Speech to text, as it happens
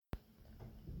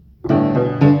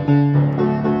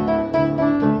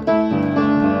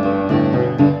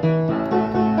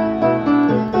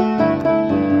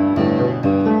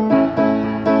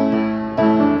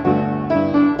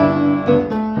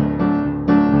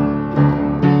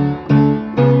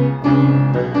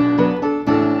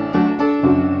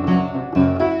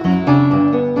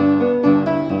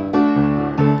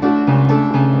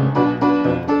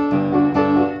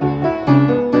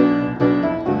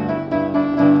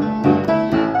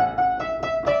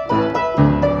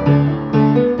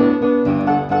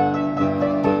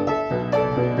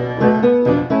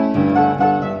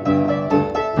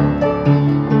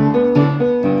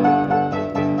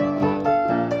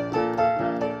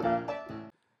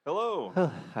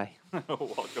Hi.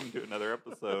 Welcome to another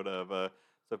episode of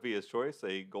Sophia's Choice,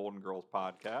 a Golden Girls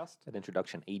podcast. That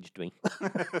introduction aged me.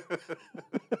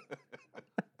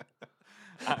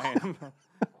 I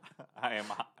am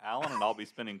Alan, and I'll be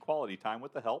spending quality time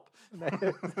with the help.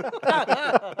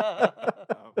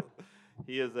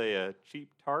 He is a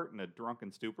cheap tart and a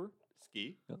drunken stupor.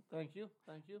 Ski. Thank you.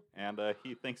 And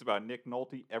he thinks about Nick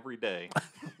Nolte every day.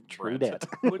 True that.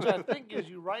 Which I think gives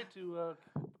you right to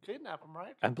kidnap him,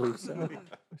 right? I believe so.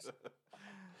 So,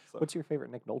 What's your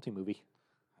favorite Nick Nolte movie?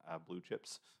 Blue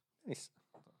Chips. Nice.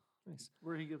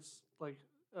 Where he gets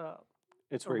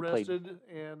It's where arrested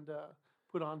and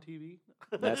put on TV.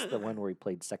 That's the one where he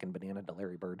played second banana to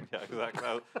Larry Bird. Yeah, exactly.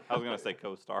 I was going to say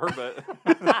co-star, but...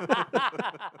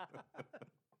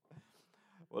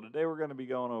 Well, today we're going to be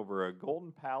going over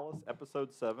Golden Palace,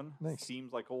 Episode 7. Nice.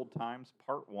 Seems Like Old Times,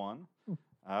 Part 1.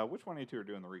 Which one of you two are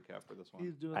doing the recap for this one?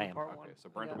 He's doing I the am. part one. Okay, so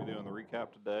Brent will be doing the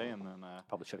recap today, and then...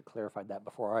 Probably should have clarified that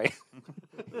before I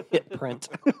hit print.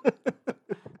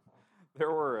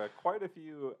 There were quite a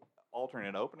few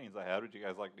alternate openings I had. Would you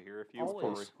guys like to hear a few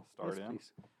before we start in?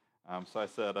 Please. So I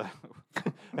said...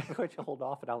 I think you hold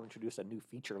off, and I'll introduce a new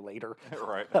feature later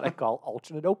right. that I call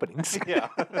alternate openings. Yeah.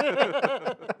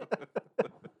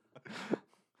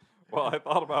 Well, I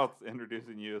thought about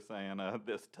introducing you as saying,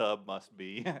 this tub must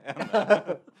be. And,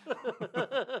 that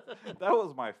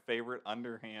was my favorite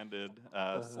underhanded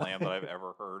slam that I've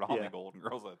ever heard on the Golden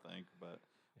Girls, I think. But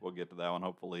we'll get to that one.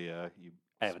 Hopefully you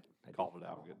called it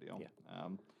out. Good deal. Yeah.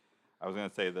 I was going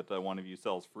to say that one of you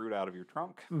sells fruit out of your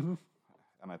trunk. Mm-hmm.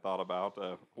 And I thought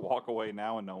about walk away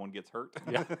now and no one gets hurt.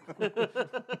 Yeah.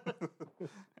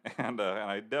 And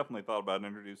I definitely thought about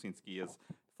introducing Ski as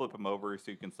flip him over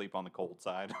so you can sleep on the cold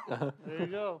side. There you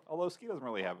go. Although Ski doesn't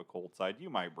really have a cold side. You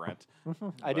might, Brent.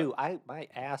 I do. My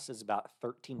ass is about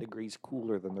 13 degrees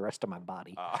cooler than the rest of my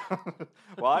body.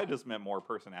 Well, I just meant more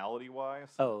personality-wise.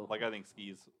 Oh. Like I think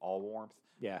Ski's all warmth.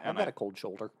 Yeah, And I've got a cold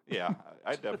shoulder. Yeah,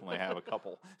 I definitely have a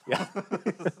couple. Yeah.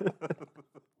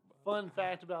 Fun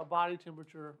fact about body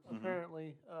temperature.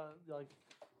 Apparently, like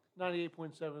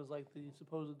 98.7 is like the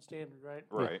supposed standard, right?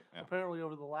 Right. Yeah. Apparently,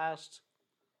 over the last,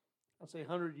 I'd say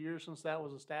 100 years since that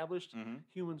was established,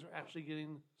 humans are actually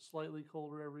getting slightly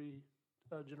colder every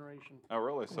generation. Oh,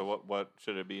 really? So what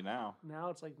should it be now? Now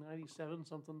it's like 97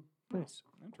 something. Nice.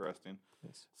 Interesting.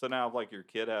 Nice. So now if like your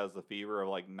kid has a fever of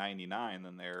like 99,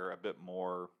 then they're a bit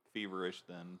more feverish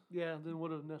than... Yeah, than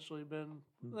would have necessarily been.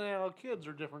 Well, kids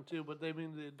are different too, but they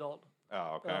mean the adult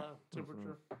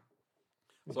temperature.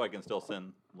 So I can still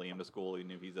send Liam to school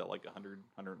even if he's at like 100,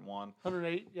 101?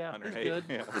 108, yeah. 108, Good.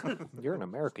 yeah. You're an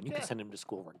American. You can send him to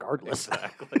school regardless.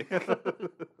 Exactly.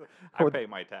 I pay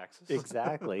my taxes.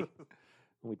 Exactly.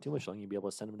 Wait too much longer, you'll be able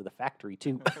to send him to the factory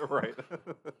too. Right.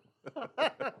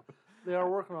 They are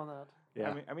working on that.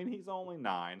 Yeah. I mean, he's only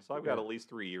 9, so I've got at least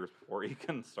 3 years before he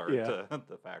can start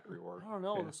the factory work. I don't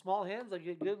know. The small hands, they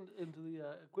get into the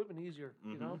equipment easier,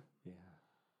 you know? Yeah.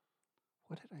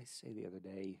 What did I say the other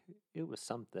day? It was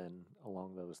something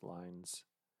along those lines.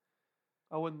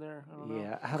 I wasn't there. I don't know.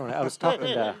 Yeah, I don't know. I was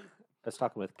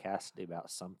talking with Cassidy about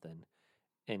something,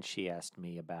 and she asked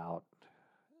me about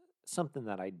something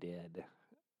that I did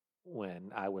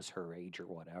when I was her age or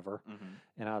whatever.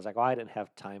 And I was like, I didn't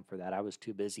have time for that. I was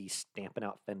too busy stamping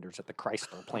out fenders at the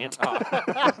Chrysler plant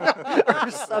or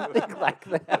something like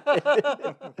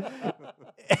that.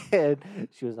 And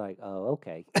she was like, oh,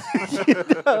 okay.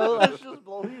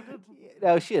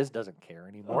 No, she just doesn't care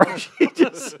anymore.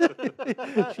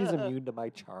 She's immune to my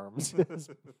charms,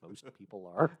 as most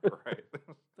people are. Right.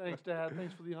 Thanks, Dad.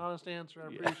 Thanks for the honest answer.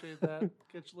 I appreciate that.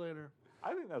 Catch you later.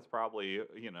 I think that's probably,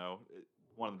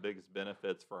 one of the biggest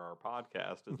benefits for our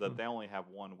podcast is that they only have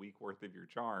 1 week worth of your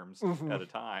charms at a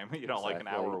time. Like an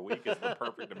hour a week is the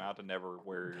perfect amount to never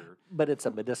wear your... But it's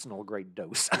a medicinal grade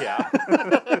dose. Yeah.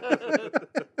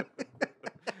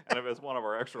 And if it's one of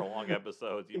our extra long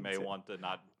episodes, you may Exactly. want to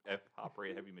not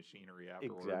operate heavy machinery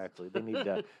afterwards. Exactly. They need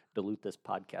to dilute this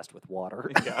podcast with water.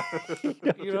 Yeah.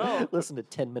 You know. Listen to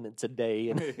 10 minutes a day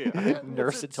and Yeah.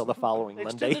 nurse it till the following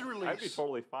Monday. Extended release. I'd be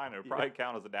totally fine. It would probably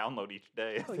count as a download each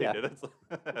day if Oh, they yeah. did it as such.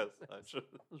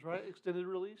 That's right. Extended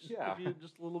release. Yeah. If you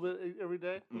just a little bit every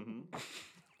day. Mm-hmm.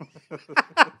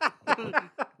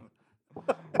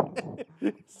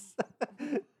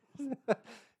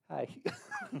 Hi.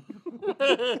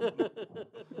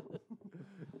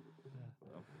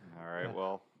 All right.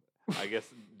 Well, I guess,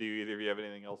 do either of you have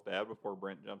anything else to add before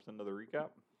Brent jumps into the recap?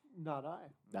 Not I.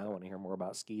 Now I want to hear more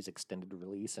about Ski's extended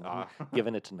release and Ah.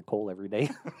 giving it to Nicole every day.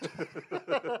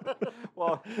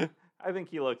 Well, I think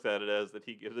he looks at it as that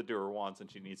he gives it to her once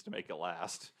and she needs to make it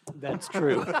last. That's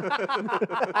true.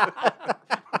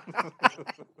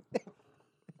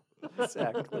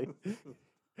 Exactly.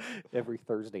 Every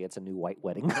Thursday, it's a new white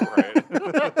wedding. Right.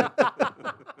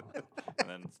 And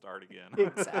then start again.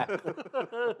 Exactly.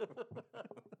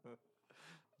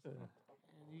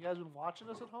 You guys been watching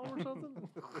us at home or something?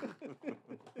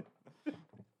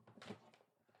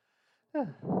 No.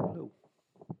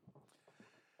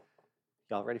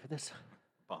 Y'all ready for this?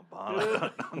 Bum,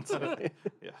 bum.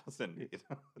 Yes, indeed.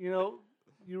 You know,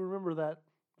 you remember that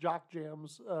Jock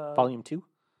Jams. Volume 2?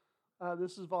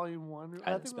 This is volume 1.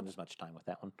 I didn't spend as much time with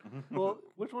that one. Well,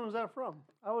 which one was that from?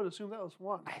 I would assume that was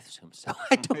 1. I assume so.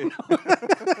 I don't know.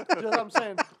 Just what I'm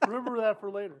saying. Remember that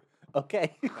for later.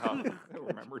 Okay.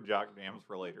 Remember Jock Jams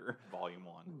for later, volume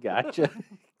 1. Gotcha.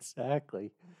 Exactly.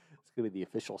 It's going to be the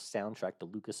official soundtrack to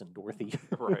Lucas and Dorothy.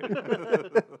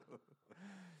 Right.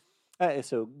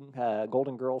 So,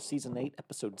 Golden Girls Season 8,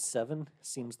 Episode 7,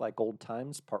 Seems Like Old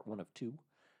Times, Part 1 of 2.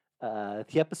 The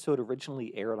episode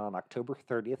originally aired on October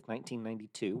 30th,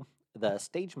 1992. The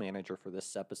stage manager for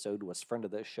this episode was friend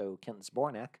of the show, Kent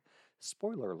Zbornak.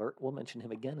 Spoiler alert, we'll mention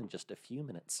him again in just a few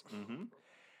minutes. Mm-hmm.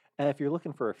 If you're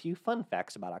looking for a few fun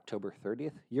facts about October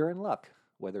 30th, you're in luck.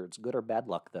 Whether it's good or bad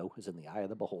luck, though, is in the eye of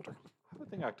the beholder. I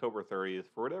think October 30th,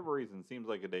 for whatever reason, seems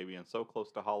like a day being so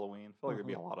close to Halloween. I feel like there'd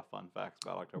be a lot of fun facts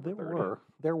about October 30th.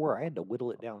 There were. I had to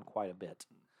whittle it down quite a bit.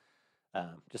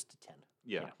 Just to 10.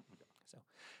 Yeah. So,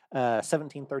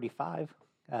 1735,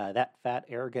 that fat,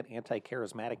 arrogant,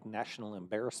 anti-charismatic national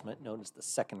embarrassment known as the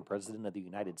second president of the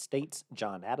United States,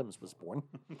 John Adams, was born.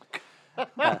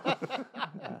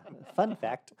 Fun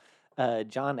fact,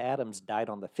 John Adams died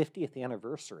on the 50th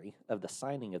anniversary of the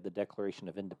signing of the Declaration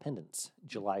of Independence,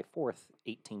 July 4th,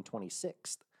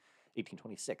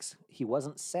 1826. He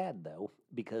wasn't sad, though,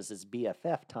 because his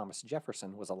BFF, Thomas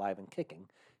Jefferson, was alive and kicking.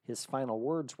 His final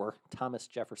words were, "Thomas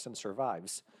Jefferson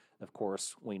survives." Of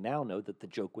course, we now know that the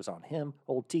joke was on him.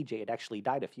 Old TJ had actually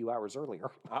died a few hours earlier.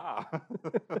 Ah.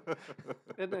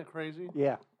 Isn't that crazy?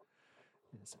 Yeah.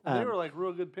 They were like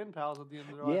real good pen pals at the end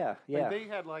of their life. Yeah, Like, yeah. they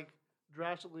had like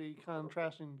drastically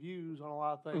contrasting views on a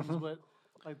lot of things, but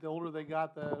like the older they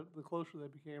got, the closer they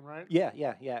became, right? Yeah.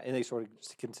 And they sort of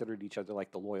considered each other like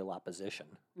the loyal opposition.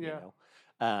 Yeah. You know?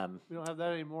 We don't have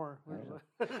that anymore.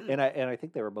 And I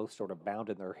think they were both sort of bound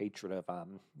in their hatred of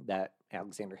that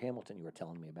Alexander Hamilton you were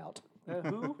telling me about.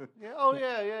 Who? Yeah. Oh,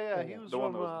 yeah. He was The from.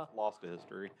 one that was lost to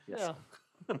history. Yes.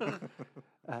 Yeah.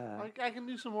 I can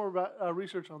do some more about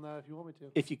research on that if you want me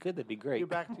to. If you could, that'd be great. Get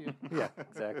back to you. Yeah,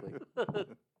 exactly.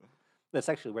 That's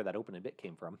actually where that opening bit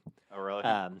came from. Oh, really?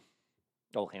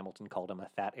 Old Hamilton called him a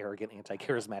fat, arrogant,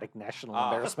 anti-charismatic national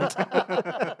embarrassment.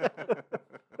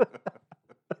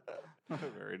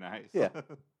 Very nice. Yeah.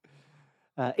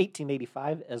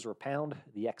 1885, Ezra Pound,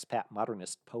 the expat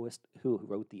modernist poet who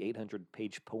wrote the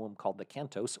 800-page poem called The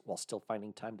Cantos while still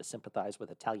finding time to sympathize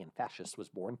with Italian fascists, was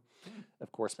born.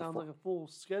 Of course, Sounds before, like a full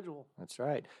schedule. that's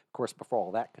right. Of course, before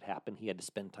all that could happen, he had to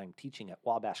spend time teaching at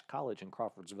Wabash College in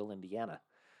Crawfordsville, Indiana.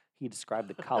 He described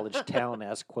the college town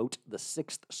as, quote, the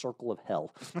sixth circle of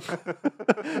hell.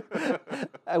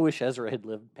 I wish Ezra had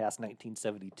lived past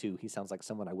 1972. He sounds like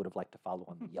someone I would have liked to follow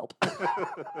on Yelp.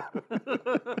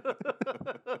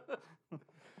 Do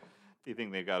you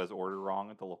think they got his order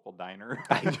wrong at the local diner?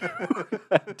 I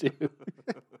do.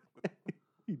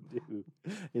 You do.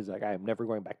 He's like, I am never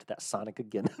going back to that Sonic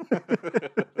again.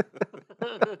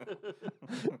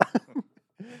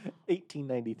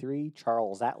 1893,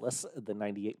 Charles Atlas, the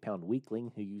 98-pound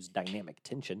weakling who used dynamic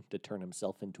tension to turn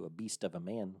himself into a beast of a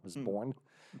man, was born.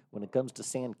 When it comes to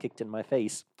sand kicked in my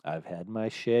face, I've had my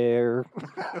share.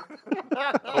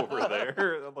 Over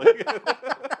there. Like,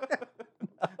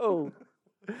 Oh.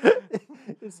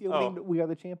 It's the opening, We Are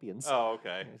the Champions. oh,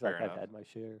 okay. It's Fair like, enough. I've had my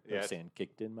share Yeah, of sand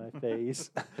kicked in my face.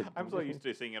 I'm so used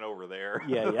to singing over there.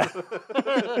 Yeah.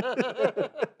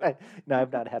 No,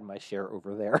 I've not had my share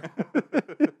over there.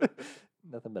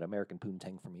 Nothing but American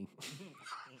poontang for me.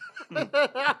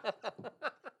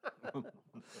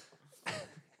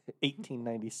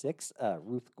 1896,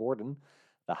 Ruth Gordon,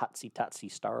 the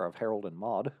hotsy-totsy star of Harold and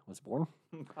Maude, was born.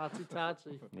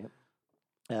 Hotsy-totsy. Yep.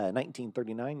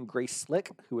 1939, Grace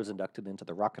Slick, who was inducted into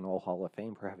the Rock and Roll Hall of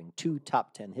Fame for having 2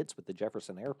 top 10 hits with the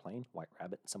Jefferson Airplane, White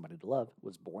Rabbit, Somebody to Love,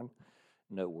 was born.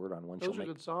 No word on when Those she'll are make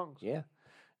good songs. Yeah.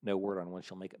 No word on when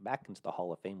she'll make it back into the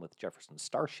Hall of Fame with Jefferson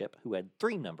Starship, who had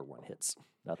 3 #1 hits.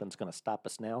 Nothing's going to stop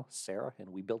us now, Sarah,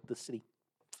 and we built this city.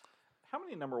 How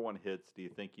many #1 hits do you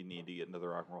think you need to get into the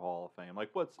Rock and Roll Hall of Fame?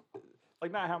 Like,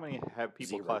 not how many have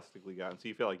people 0. classically gotten? So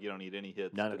you feel like you don't need any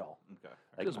hits? None at all. Okay.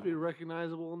 Like, Just be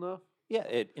recognizable enough. Yeah,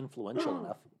 influential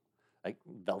enough. Like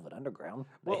Velvet Underground.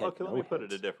 They Well, had okay, no let me put it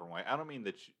a hits. different way. I don't mean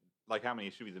that, like, how many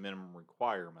should be the minimum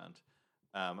requirement,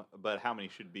 but how many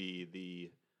should be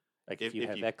the... Like if you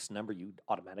have X number, you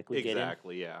automatically get in.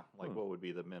 Exactly, yeah. Like, what would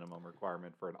be the minimum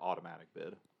requirement for an automatic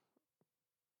bid?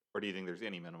 Or do you think there's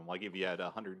any minimum? Like, if you had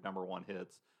 100 #1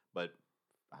 hits, but,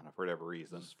 I don't know, for whatever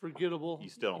reason, It's forgettable. you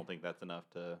still don't think that's enough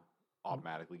to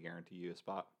automatically guarantee you a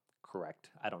spot? Correct.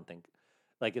 I don't think,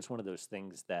 like, it's one of those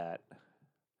things that,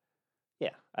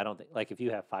 yeah, I don't think, like, if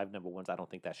you have 5 #1s, I don't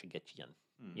think that should get you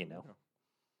in, you know? Okay.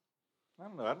 I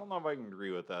don't know. I don't know if I can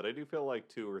agree with that. I do feel like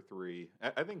 2 or 3.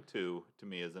 I think 2 to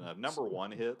me is enough.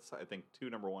 #1 hits. I think 2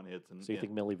 #1 hits. And So you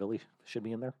think Milli Vanilli should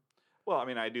be in there? Well, I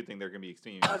mean, I do think they're going to be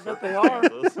extreme. I bet they are.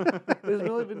 circumstances. Is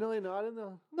Milli Vanilli not in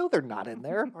the... No, they're not in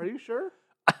there. Are you sure?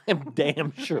 I'm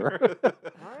damn sure. All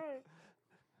right.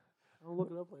 I'll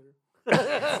look it up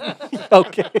later.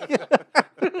 Okay.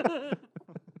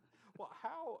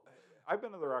 Well, I've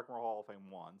been to the Rock and Roll Hall of Fame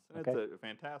once, and Okay. it's a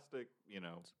fantastic,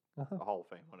 Uh-huh. Hall of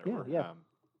Fame, whatever. Yeah.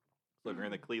 So if you're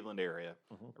in the Cleveland area,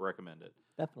 Mhm. I recommend it.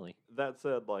 Definitely. That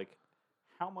said, like,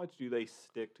 how much do they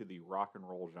stick to the rock and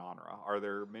roll genre? Are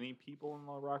there many people in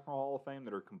the Rock and Roll Hall of Fame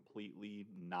that are completely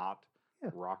not Yeah.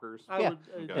 rockers? I Yeah. would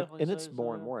Okay. definitely And say it's so,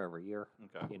 more and yeah. more every year,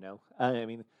 Okay. you know? I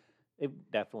mean,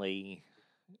 it definitely,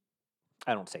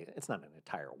 I don't say it's not an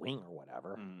entire wing or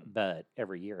whatever, but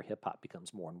every year hip hop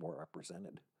becomes more and more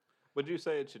represented. Would you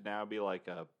say it should now be like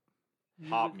a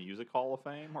pop music Hall of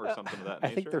Fame or something of that I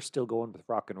nature? think they're still going with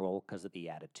rock and roll because of the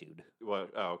attitude,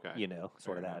 What? Oh, okay. you know,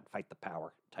 sort of Fair that fight the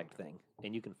power type thing.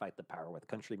 And you can fight the power with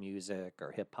country music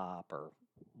or hip hop or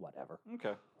whatever.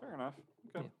 Okay, fair enough.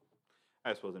 Okay. Yeah. I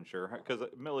just wasn't sure because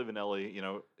Milli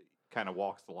Vanilli, kind of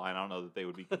walks the line. I don't know that they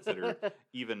would be considered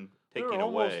even They were taking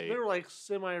away. They were like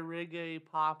semi-reggae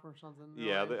pop or something.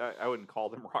 Yeah, Like, I wouldn't call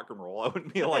them rock and roll. I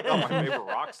wouldn't be like, oh, my favorite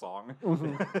rock song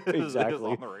is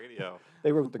Exactly. on the radio.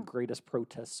 They wrote the greatest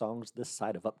protest songs this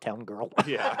side of Uptown Girl.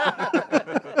 Yeah.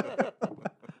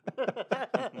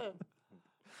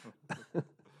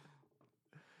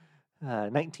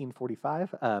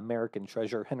 1945, American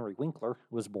treasure Henry Winkler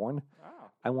was born. Oh.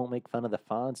 I won't make fun of the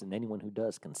Fonz, and anyone who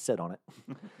does can sit on it.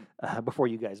 Before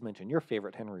you guys mention your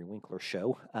favorite Henry Winkler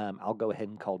show, I'll go ahead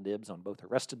and call dibs on both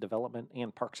Arrested Development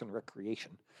and Parks and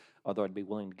Recreation, although I'd be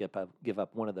willing to give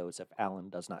up one of those if Alan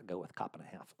does not go with Cop and a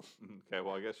Half. Okay,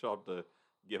 well, I guess you'll have to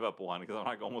give up one because I'm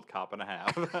not going with Cop and a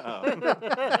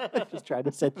Half. Just trying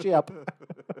to set you up.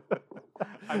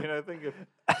 I mean, I think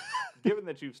given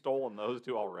that you've stolen those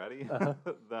 2 already,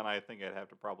 then I think I'd have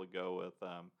to probably go with,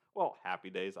 Happy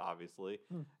Days, obviously,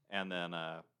 and then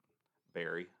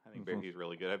Barry. I think Barry's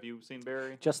really good. Have you seen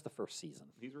Barry? Just the first season.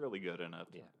 He's really good in it.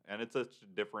 Yeah. And it's such a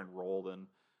different role than,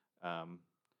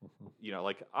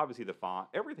 like, obviously the Fonz,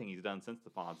 everything he's done since the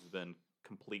Fonz has been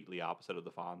completely opposite of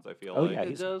the Fonz, I feel Oh, like. yeah.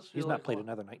 It does He's feel not like played one.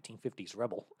 another 1950s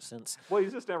rebel since. Well,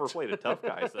 he's just never played a tough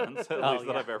guy since, at Oh, least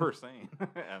that yeah. I've ever seen. And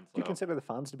Do you so, consider the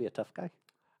Fonz to be a tough guy?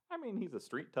 I mean, he's a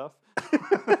street tough.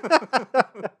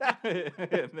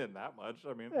 And then that much.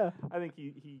 I mean, Yeah. I think he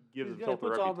gives He's himself the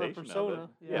puts on the reputation of persona. it.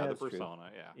 Yeah, Yeah, the that's true.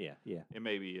 persona, yeah. Yeah. It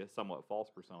may be a somewhat false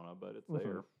persona, but it's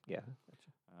there. Yeah.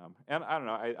 And I don't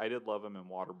know, I did love him in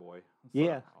Waterboy. So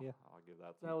Yeah, I'll, yeah. I'll give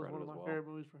that some That was credit one of as my well. favorite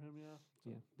movies for him,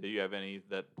 yeah. Do you have any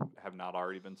that have not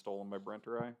already been stolen by Brent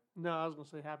or I? No, I was going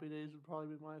to say Happy Days would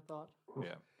probably be my thought.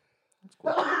 Yeah. That's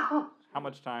cool. How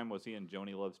much time was he in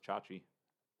Joni Loves Chachi?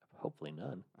 Hopefully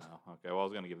none. Oh, okay. Well, I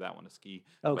was going to give that one a ski.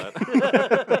 Okay.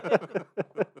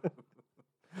 But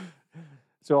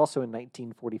So also in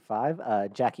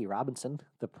 1945, Jackie Robinson,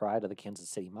 the pride of the Kansas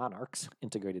City Monarchs,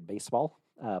 integrated baseball.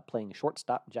 Playing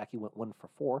shortstop, Jackie went 1 for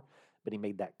 4, but he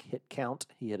made that hit count.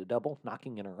 He hit a double,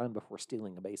 knocking in a run before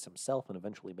stealing a base himself and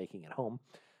eventually making it home.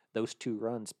 Those 2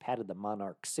 runs padded the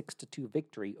Monarchs' 6-2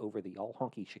 victory over the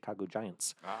all-honky Chicago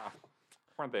Giants.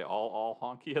 weren't they all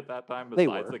honky at that time They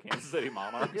besides were. the Kansas City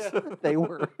Monarchs? Yeah. They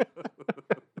were.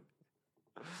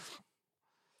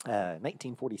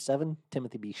 1947,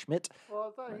 Timothy B. Schmidt.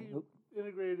 Well, I thought Right. he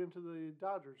traded into the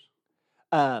Dodgers?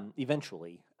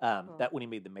 Eventually, that when he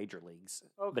made the major leagues,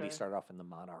 but he Okay. started off in the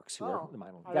Monarchs, who are the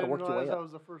minor. I You got to didn't work your realize way that up.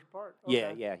 was the first part. Yeah,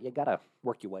 Okay. yeah, you got to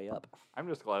work your way up. I'm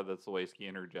just glad that's the way Ski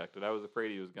interjected. I was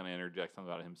afraid he was going to interject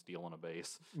something about him stealing a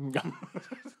base.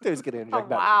 He was going to interject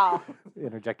about Wow.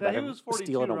 interject Now, about he him was 42,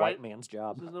 stealing a right? white man's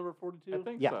job. This is number 42? I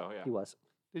think Yeah, so, yeah. he was.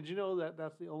 Did you know that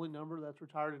that's the only number that's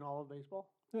retired in all of baseball?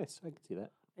 Yes, I can see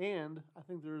that. And I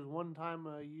think there's one time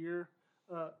a year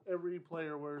every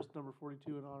player wears number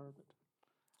 42 in honor of it.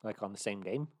 Like on the same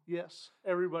game? Yes.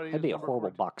 Everybody That'd is be a number horrible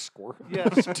 42. box score.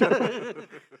 Yes.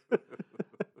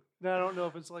 Now, I don't know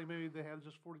if it's like maybe they have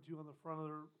just 42 on the front of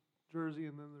their jersey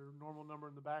and then their normal number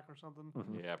in the back or something.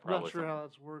 Mhm. Yeah, I'm probably. not sure how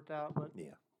that's worked out, but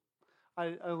Yeah.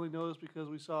 I only know this because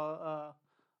we saw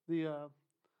the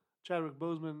Chadwick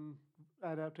Boseman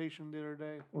adaptation the other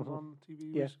day. It was Mhm. on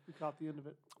TV. Yeah. We caught the end of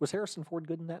it. Was Harrison Ford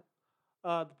good in that?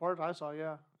 The part I saw,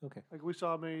 yeah. Okay. Like we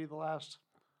saw maybe the last,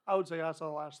 I would say I saw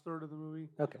the last third of the movie.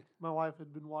 Okay. My wife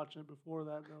had been watching it before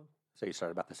that, though. So you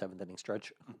started about the seventh inning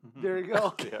stretch? There you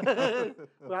go. Yeah.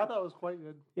 But I thought it was quite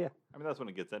good. I mean, that's when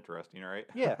it gets interesting, right?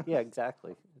 Yeah, yeah,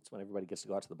 exactly. It's when everybody gets to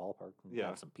go out to the ballpark and Yeah.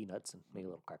 have some peanuts and maybe a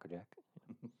little Cracker Jack.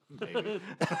 Maybe.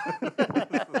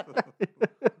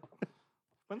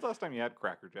 When's the last time you had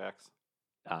Cracker Jacks?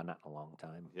 Not in a long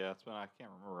time. Yeah, it's been, I can't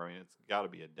remember. I mean, it's got to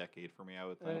be a decade for me, I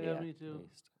would think. Yeah, me too. at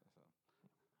least.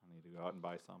 I need to go out and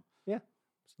buy some. Yeah.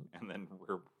 And then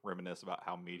reminisce about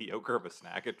how mediocre of a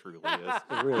snack it truly is.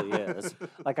 It really is.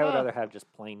 Like, I would rather have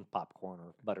just plain popcorn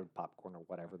or buttered popcorn or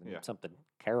whatever than Yeah. something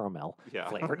caramel Yeah.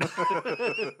 flavored.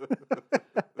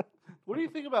 What do you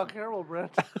think about caramel,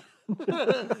 Brent?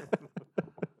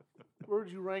 Where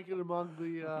would you rank it among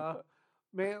the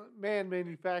man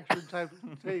manufactured type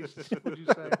of tastes, would you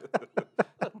say?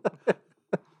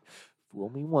 Fool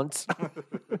me once.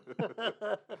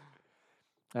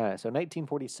 So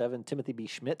 1947, Timothy B.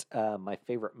 Schmidt, my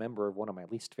favorite member of one of my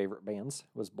least favorite bands,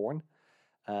 was born.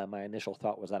 My initial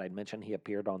thought was that I'd mention he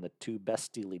appeared on the two best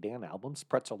Steely Dan albums,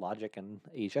 Pretzel Logic and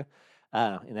Asia,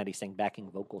 and that he sang backing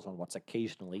vocals on what's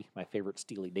occasionally my favorite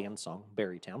Steely Dan song,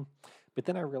 Berrytown. But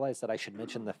then I realized that I should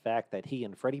mention the fact that he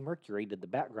and Freddie Mercury did the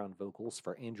background vocals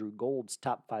for Andrew Gold's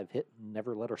top 5 hit,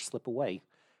 Never Let Her Slip Away.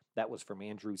 That was from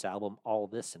Andrew's album All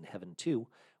This in Heaven 2,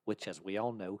 which, as we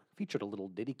all know, featured a little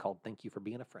ditty called Thank You for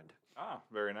Being a Friend. Ah,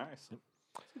 very nice.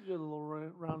 It's a good little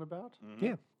roundabout. Mhm.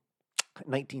 Yeah.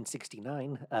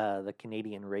 1969, the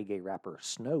Canadian reggae rapper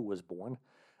Snow was born.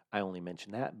 I only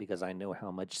mention that because I know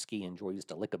how much Ski enjoys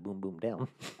to lick a boom boom down.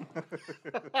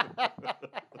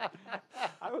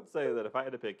 I would say that if I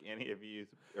had to pick any of you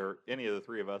or any of the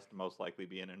three of us to most likely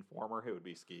be an informer, it would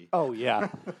be Ski. Oh, yeah.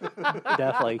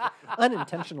 Definitely.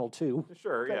 Unintentional, too.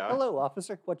 Sure, Like, yeah. hello,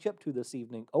 officer. What you up to this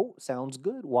evening? Oh, sounds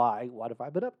good. Why? What have I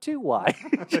been up to? Why?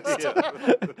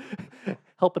 Yeah.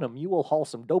 Helping a mule haul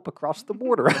some dope across the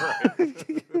border.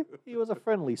 He was a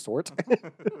friendly sort.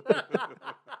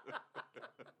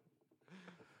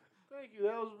 Thank you.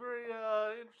 That was a very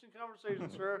interesting conversation,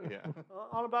 sir. Yeah.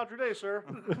 On about your day, sir.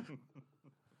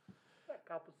 That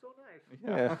cop was so nice.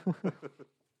 Yeah.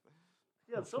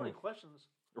 He had so many questions.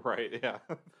 Right, yeah.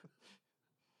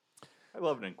 I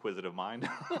love an inquisitive mind.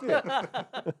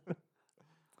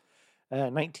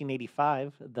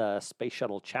 1985, the Space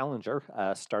Shuttle Challenger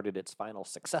started its final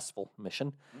successful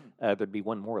mission. There'd be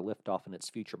one more liftoff in its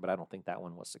future, but I don't think that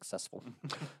one was successful.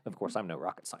 Of course, I'm no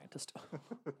rocket scientist.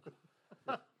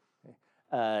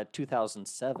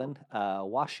 2007,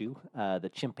 Washu, the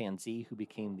chimpanzee who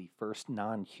became the first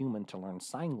non-human to learn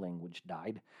sign language,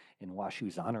 died. In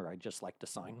Washu's honor, I'd just like to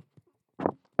sign.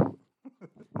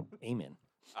 Amen.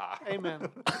 Amen.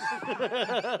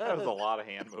 That was a lot of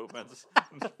hand movements.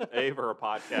 A for a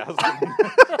podcast.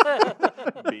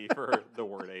 B for the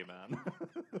word amen.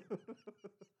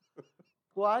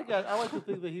 Well, I like to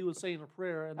think that he was saying a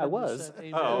prayer. And I then was. just said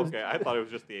amen. Oh, okay. I thought it was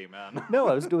just the amen. No,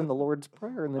 I was doing the Lord's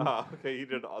Prayer, and then Oh, okay. You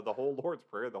did the whole Lord's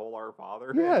Prayer, the whole Our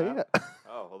Father. yeah.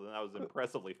 Oh, well, then that was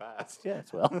impressively fast.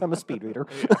 Yes, well, I'm a speed reader.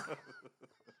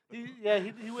 Yeah.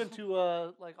 He went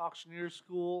to like auctioneer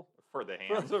school For the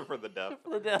hands or for the deaf?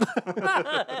 for the deaf.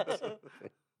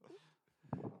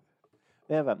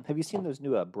 They have you seen those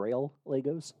new Braille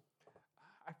Legos?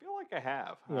 I feel like I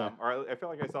have. Yeah. Or I feel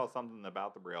like I saw something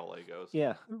about the Braille Legos.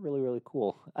 Yeah, they're really, really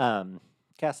cool.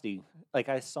 Cassidy, like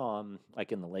I saw them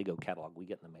like in the Lego catalog we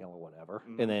get in the mail or whatever,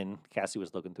 Mhm. and then Cassie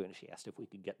was looking through it and she asked if we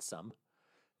could get some,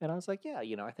 and I was like, yeah,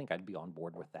 I think I'd be on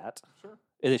board with that. Sure.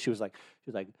 And then she was like,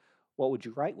 what would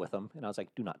you write with them? And I was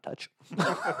like, do not touch.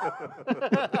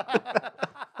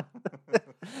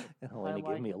 And Helena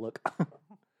gave me a look.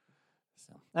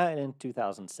 So, and in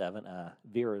 2007,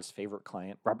 Vera's favorite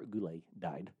client, Robert Goulet,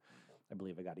 died. I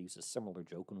believe I got to use a similar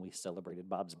joke when we celebrated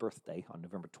Bob's birthday on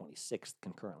November 26th,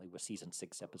 concurrently with Season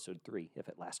 6, Episode 3. If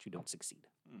at last you don't succeed.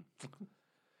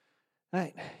 All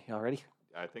right. Y'all ready?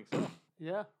 I think so.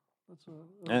 Yeah. That's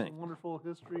a wonderful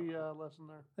history lesson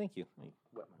there. Thank you. Let me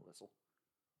wet my whistle.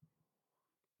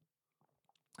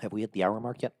 Have we hit the hour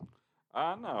mark yet?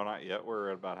 No, not yet. We're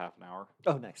at about half an hour.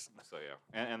 Oh, nice. So yeah,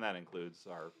 and that includes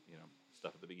our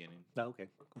stuff at the beginning. Oh, okay.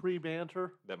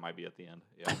 Pre-banter. That might be at the end.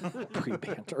 Yeah.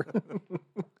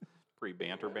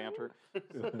 Pre-banter. Banter.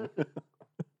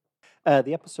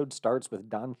 The episode starts with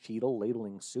Don Cheadle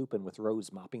ladling soup and with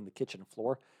Rose mopping the kitchen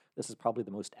floor. This is probably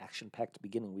the most action-packed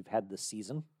beginning we've had this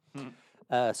season.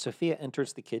 Sophia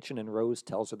enters the kitchen and Rose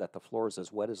tells her that the floor is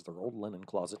as wet as their old linen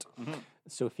closet.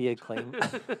 Sophia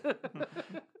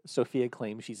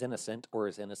claims she's innocent, or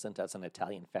as innocent as an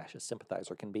Italian fascist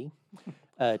sympathizer can be.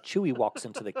 Chuy walks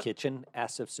into the kitchen,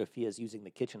 asks if Sophia is using the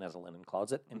kitchen as a linen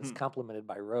closet, and is complimented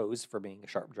by Rose for being a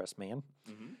sharp-dressed man.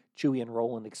 Chuy and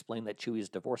Roland explain that Chuy's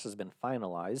divorce has been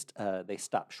finalized. They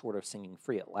stop short of singing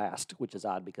Free at Last, which is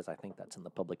odd because I think that's in the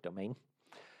public domain.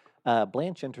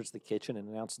 Blanche enters the kitchen and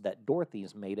announces that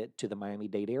Dorothy's made it to the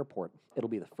Miami-Dade airport. It'll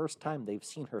be the first time they've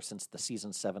seen her since the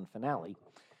Season 7 finale.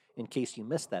 In case you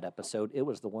missed that episode, it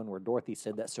was the one where Dorothy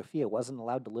said that Sophia wasn't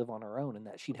allowed to live on her own and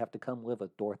that she'd have to come live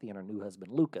with Dorothy and her new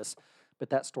husband, Lucas. But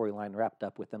that storyline wrapped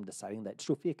up with them deciding that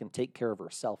Sophia can take care of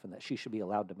herself and that she should be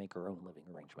allowed to make her own living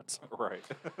arrangements. Right.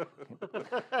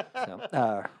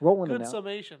 So, Roland Good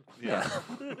summation. Yeah.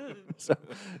 So,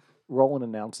 Roland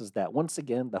announces that once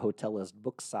again the hotel is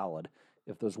booked solid.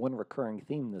 If there's one recurring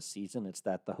theme this season, it's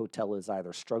that the hotel is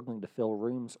either struggling to fill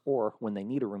rooms or, when they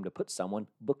need a room to put someone,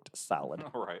 booked solid.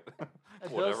 Right.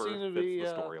 It Whatever does seem to fits be the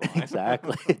storyline.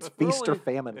 Exactly. It's feast or only-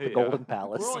 famine at the Yeah. Golden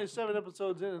Palace. We're only 7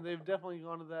 episodes in, and they've definitely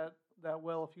gone to that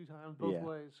well a few times, both Yeah.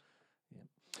 ways.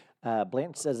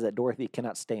 Blanche says that Dorothy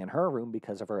cannot stay in her room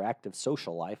because of her active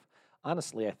social life.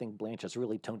 Honestly, I think Blanche has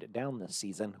really toned it down this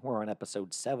season. We're on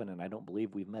episode 7, and I don't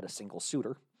believe we've met a single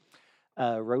suitor.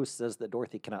 Rose says that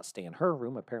Dorothy cannot stay in her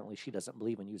room. Apparently, she doesn't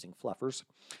believe in using fluffers.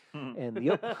 And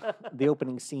the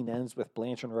opening scene ends with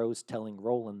Blanche and Rose telling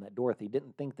Roland that Dorothy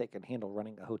didn't think they could handle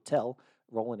running a hotel.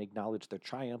 Roland acknowledged their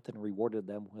triumph and rewarded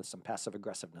them with some passive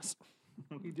aggressiveness.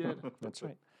 He did. That's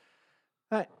right.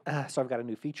 All right, so I've got a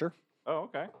new feature. Oh,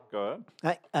 okay. Go ahead.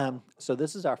 All right, so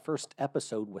this is our first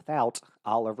episode without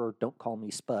Oliver, don't call me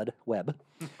Spud, Webb.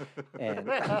 And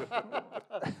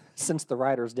since the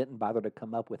writers didn't bother to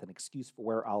come up with an excuse for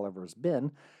where Oliver's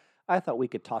been, I thought we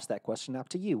could toss that question out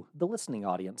to you, the listening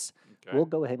audience. Okay. We'll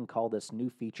go ahead and call this new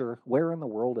feature, Where in the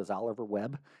World is Oliver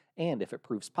Webb? And if it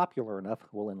proves popular enough,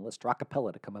 we'll enlist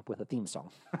Rockapella to come up with a theme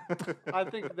song. I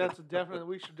think that's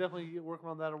we should definitely get working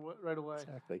on that right away.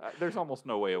 Exactly. There's almost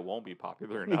no way it won't be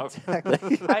popular enough.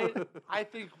 Exactly. I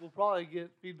think we'll probably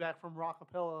get feedback from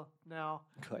Rockapella now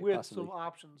Quite with possibly. some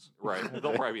options. Right.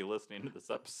 They'll probably be listening to this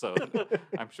episode.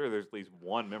 I'm sure there's at least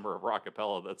one member of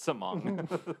Rockapella that's among.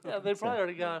 Yeah, they probably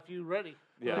already got a few ready.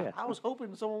 Yeah. Yeah. I was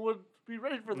hoping someone would be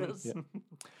ready for this. Yeah.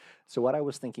 So what I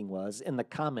was thinking was, in the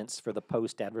comments for the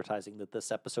post advertising that this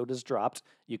episode is dropped,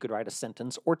 you could write a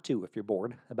sentence or two if you're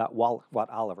bored about what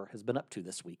Oliver has been up to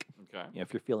this week. Okay. You know,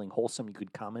 if you're feeling wholesome, you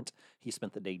could comment, he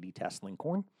spent the day detasseling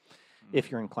corn.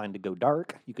 If you're inclined to go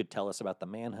dark, you could tell us about the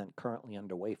manhunt currently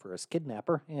underway for his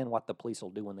kidnapper and what the police will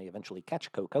do when they eventually catch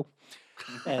Coco.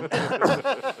 And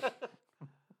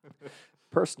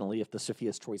personally, if the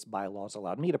Sophia's Choice bylaws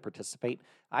allowed me to participate,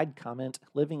 I'd comment,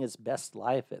 living his best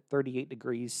life at 38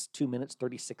 degrees, 2 minutes,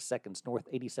 36 seconds north,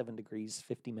 87 degrees,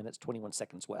 50 minutes, 21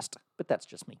 seconds west. But that's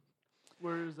just me.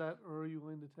 Where is that, or are you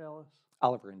willing to tell us?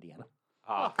 Oliver, Indiana.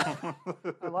 Ah.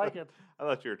 I like it. I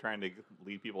thought you were trying to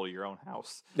lead people to your own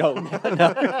house. No,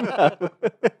 no.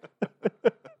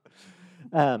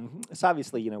 So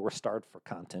obviously, we're starved for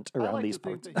content I around like these to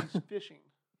think parts. that he's fishing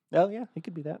Oh, yeah, it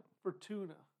could be that. for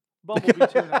tuna. Bumblebee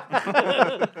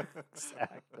tuna.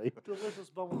 Exactly. Delicious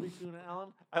bumblebee tuna, Alan.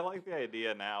 I like the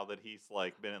idea now that he's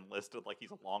been enlisted, like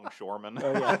he's a longshoreman.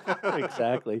 Oh, yeah,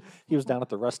 exactly. He was down at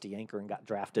the Rusty Anchor and got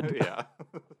drafted. Yeah.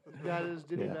 Got his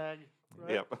ditty Yeah. bag.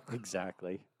 Right? Yep.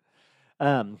 Exactly.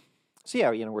 So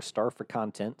yeah, we're starved for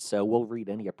content, so we'll read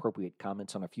any appropriate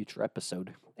comments on a future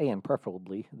episode, and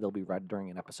preferably they'll be read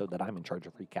during an episode that I'm in charge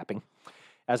of recapping.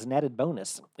 As an added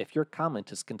bonus, if your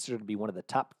comment is considered to be one of the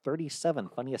top 37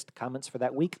 funniest comments for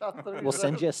that week, Top we'll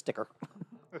send you a sticker.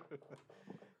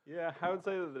 Yeah, I would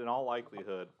say that in all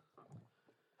likelihood,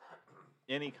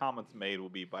 any comments made will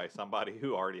be by somebody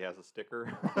who already has a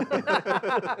sticker.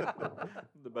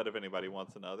 But if anybody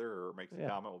wants another or makes a Yeah.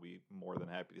 comment, we'll be more than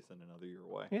happy to send another your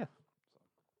way. Yeah.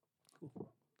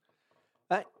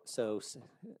 All right, so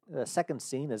the second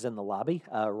scene is in the lobby.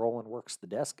 Roland works the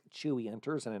desk. Chuy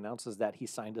enters and announces that he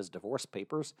signed his divorce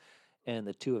papers, and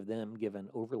the two of them give an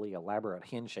overly elaborate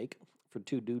handshake. For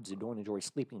two dudes who don't enjoy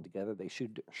sleeping together, they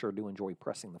sure do enjoy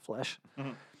pressing the flesh.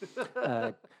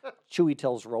 Chuy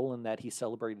tells Roland that he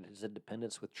celebrated his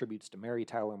independence with tributes to Mary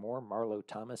Tyler Moore, Marlo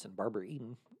Thomas, and Barbara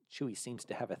Eden. Chuy seems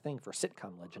to have a thing for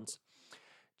sitcom legends.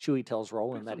 Chuy tells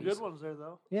Roland that Some he's... good ones there,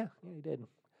 though. Yeah, he did.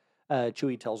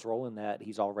 Chuy tells Roland that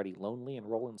he's already lonely, and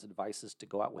Roland's advice is to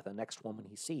go out with the next woman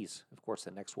he sees. Of course,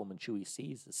 the next woman Chuy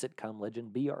sees is sitcom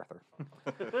legend B. Arthur.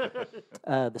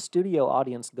 The studio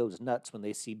audience goes nuts when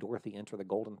they see Dorothy enter the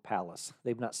Golden Palace.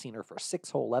 They've not seen her for 6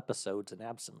 whole episodes, and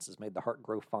absence has made the heart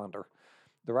grow fonder.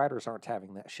 The writers aren't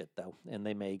having that shit, though, and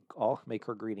they make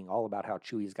her greeting all about how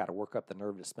Chuy's got to work up the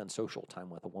nerve to spend social time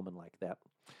with a woman like that.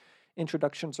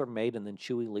 Introductions are made, and then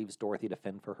Chuy leaves Dorothy to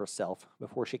fend for herself.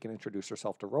 Before she can introduce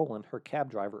herself to Roland, her cab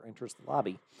driver enters the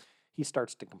lobby. He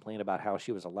starts to complain about how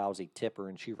she was a lousy tipper,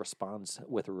 and she responds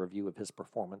with a review of his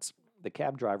performance. The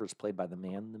cab driver is played by the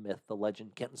man, the myth, the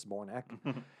legend, Kenton Zbornak.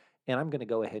 And I'm going to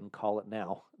go ahead and call it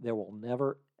now. There will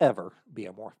never, ever be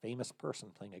a more famous person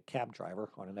playing a cab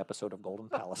driver on an episode of Golden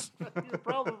Palace. You're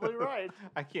probably right.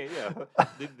 I can't, yeah.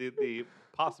 The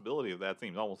possibility of that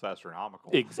seems almost astronomical.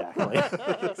 Exactly.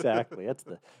 Exactly.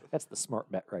 That's the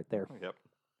smart bet right there. Yep.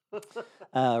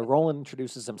 Roland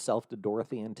introduces himself to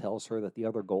Dorothy and tells her that the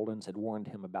other Goldens had warned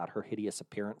him about her hideous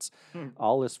appearance.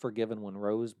 All is forgiven when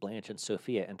Rose, Blanche, and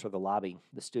Sophia enter the lobby.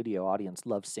 The studio audience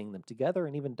loves seeing them together,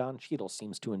 and even Don Cheadle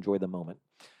seems to enjoy the moment.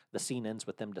 The scene ends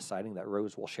with them deciding that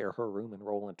Rose will share her room and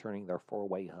Roland turning their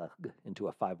 4-way hug into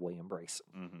a 5-way embrace.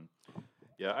 Mm-hmm.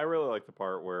 Yeah, I really like the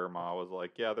part where Ma was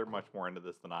like, yeah, they're much more into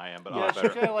this than I am, but Yeah, I she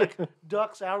better... kind of like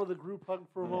ducks out of the group hug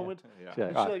for a moment. Yeah. Sure.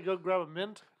 And she like go grab a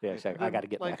mint. Yeah, she's like, I got to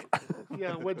get back.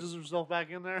 Yeah, wedges herself back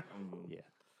in there. Yeah.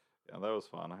 Yeah, that was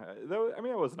fun. It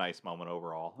was a nice moment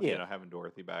overall. Yeah. You know, having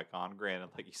Dorothy back on. Granted,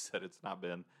 like you said, it's not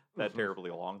been that terribly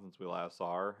long since we last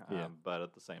saw her. Yeah. But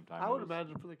at the same time, I would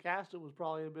imagine for the cast, it was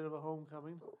probably a bit of a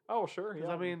homecoming. Oh, sure. Because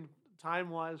Yeah. I mean,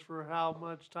 time-wise, for how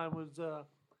much time was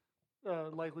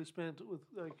likely spent with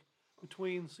like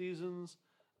between seasons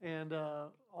and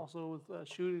also with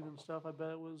shooting and stuff, I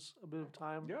bet it was a bit of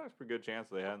time. Yeah, it's a pretty good chance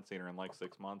they hadn't seen her in like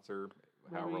 6 months or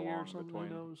Maybe however a year or long something, who between.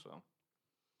 knows? So.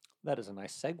 That is a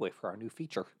nice segue for our new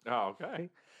feature. Oh, okay.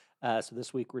 So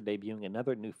this week we're debuting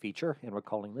another new feature, and we're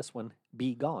calling this one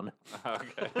Be Gone.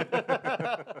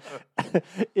 Okay.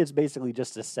 It's basically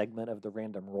just a segment of the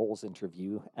Random Roles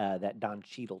interview that Don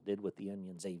Cheadle did with the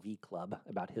Onion's AV Club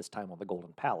about his time on the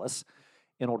Golden Palace.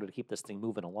 In order to keep this thing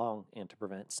moving along and to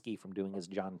prevent Ski from doing his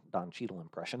Don Cheadle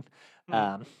impression,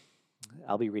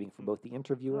 I'll be reading for both the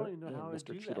interviewer and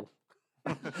Mr. Cheadle.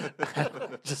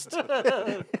 Just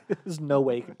there's no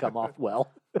way it could come off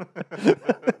well.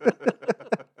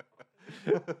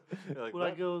 Like, Would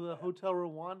I go the Hotel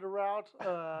Rwanda route?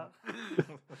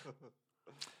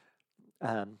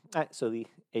 All right, so the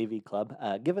AV Club,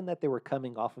 given that they were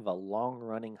coming off of a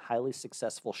long-running, highly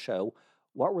successful show,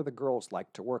 what were the girls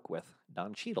like to work with?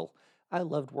 Don Cheadle. I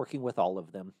loved working with all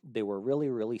of them. They were really,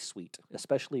 really sweet,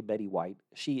 especially Betty White.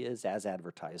 She is, as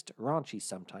advertised, raunchy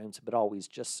sometimes, but always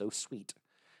just so sweet.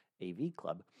 AV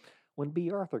Club. When B.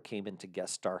 Arthur came in to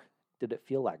guest star, did it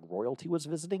feel like royalty was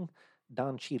visiting?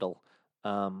 Don Cheadle.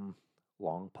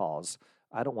 Long pause.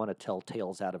 I don't want to tell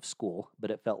tales out of school,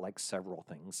 but it felt like several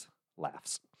things.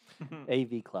 Laughs.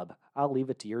 AV Club. I'll leave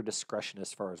it to your discretion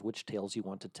as far as which tales you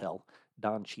want to tell.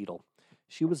 Don Cheadle.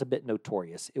 She was a bit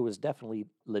notorious. It was definitely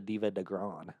La Diva de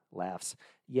Gran. Laughs.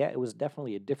 Yeah, it was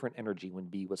definitely a different energy when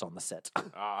B was on the set.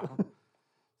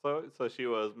 So she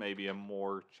was maybe a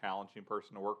more challenging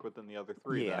person to work with than the other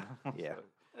three. Yeah, then. yeah.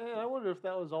 And I wonder if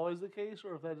that was always the case,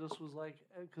 or if that just was like,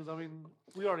 because I mean,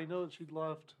 we already know that she'd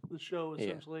left the show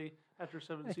essentially after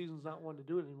 7 seasons, not wanting to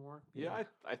do it anymore. Yeah,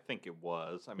 I think it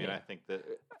was. I mean, Yeah. I think that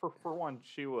for one,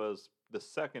 she was the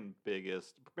second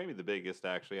biggest, maybe the biggest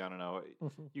actually. I don't know.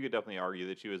 Mhm. You could definitely argue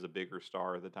that she was a bigger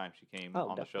star at the time she came Oh,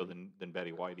 on the show definitely. than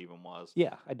Betty White even was.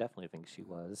 Yeah, I definitely think she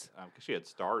was. Because she had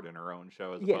starred in her own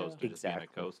show as Yeah, opposed to just being a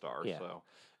exactly. co-star. Yeah. So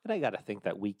And I got to think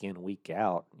that week in, week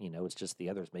out, it's just the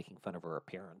others making fun of her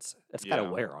appearance. It's got to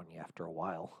Yeah. wear on you after a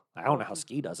while. I don't know how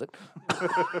Ski does it.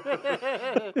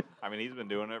 I mean, he's been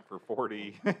doing it for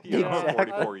 40, Yeah.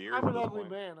 44 years. I'm at an this ugly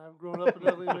point. man. I've grown up an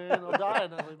ugly man. I'll die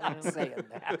an ugly man. I'm saying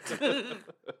that.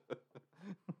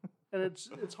 And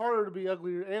it's harder to be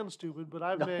ugly and stupid, but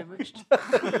I've managed.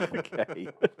 Okay.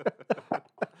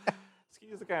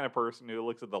 He's the kind of person who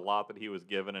looks at the lot that he was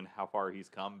given and how far he's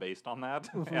come based on that,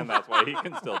 and that's why he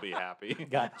can still be happy.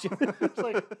 Gotcha. It's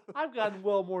like, I've gotten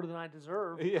well more than I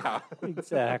deserve. Yeah.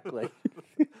 Exactly.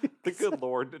 The good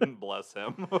Lord didn't bless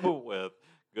him with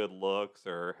good looks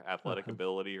or athletic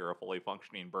ability or a fully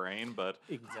functioning brain, but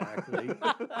Exactly.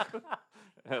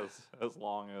 as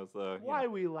long as Why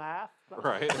we laugh?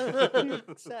 right.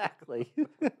 Exactly.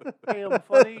 Hey, I'm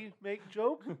funny, make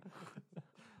joke.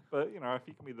 But if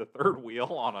he can be the third wheel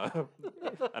on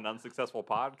an unsuccessful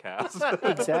podcast,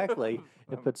 Exactly.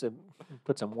 It puts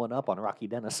him one up on Rocky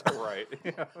Dennis. right?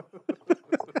 Yeah.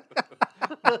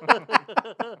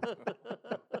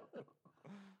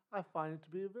 I find it to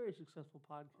be a very successful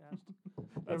podcast.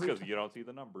 That's because you don't see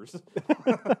the numbers.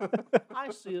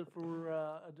 I see it for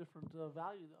a different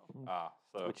value, though.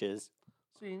 So Which is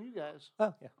Seeing you guys,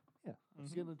 oh yeah.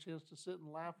 getting a chance to sit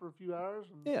and laugh for a few hours.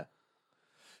 And Yeah.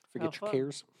 Forget Have your fun.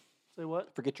 cares. Say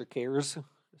what? Forget your cares.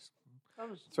 Just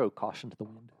throw caution to the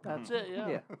wind. That's it.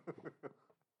 Yeah.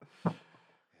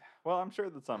 Well, I'm sure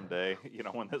that someday,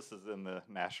 when this is in the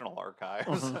National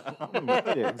Archives,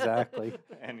 Yeah, exactly.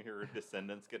 and your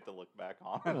descendants get to look back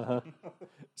on it.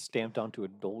 Stamped onto a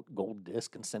gold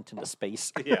disc and sent into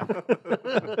space. Yeah.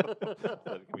 That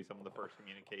can be some of the first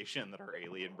communication that our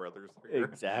alien brothers hear.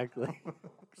 Exactly.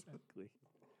 Exactly.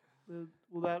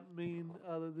 Will that mean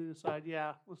that they decide,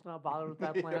 yeah, let's not bother with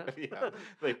that planet? Yeah.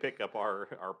 They pick up our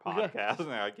podcast and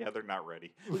they're like, yeah, they're not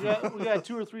ready. we got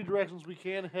 2 or 3 directions we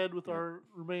can head with our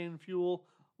remaining fuel.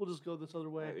 We'll just go this other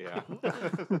way. Yeah.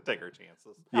 Take our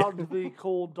chances. Out into the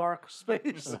cold, dark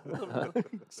space.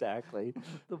 Exactly.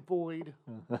 The void.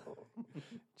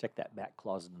 Check that back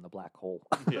closet in the black hole.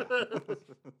 Yeah.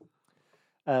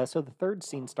 So the third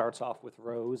scene starts off with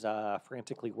Rose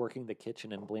frantically working the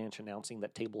kitchen and Blanche announcing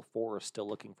that table 4 is still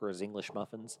looking for his English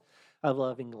muffins. I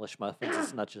love English muffins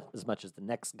as much as the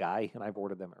next guy, and I've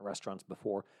ordered them at restaurants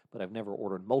before, but I've never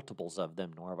ordered multiples of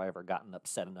them, nor have I ever gotten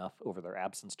upset enough over their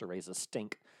absence to raise a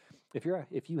stink. If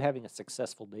you having a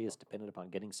successful day is dependent upon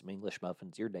getting some English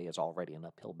muffins, your day is already an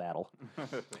uphill battle.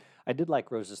 I did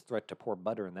like Rose's threat to pour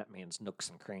butter in that man's nooks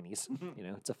and crannies.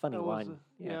 It's a funny line.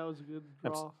 It was a good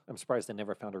draw. I'm surprised they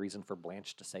never found a reason for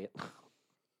Blanche to say it.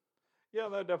 Yeah,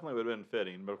 that definitely would have been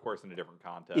fitting, but of course in a different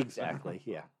context. Exactly,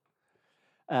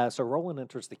 yeah. So Roland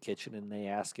enters the kitchen and they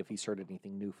ask if he's heard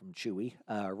anything new from Chuy.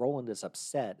 Roland is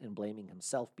upset and blaming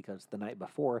himself because the night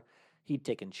before he'd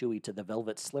taken Chuy to the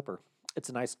Velvet Slipper. It's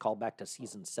a nice callback to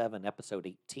Season 7, Episode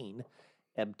 18,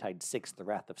 Ebb Tide 6, The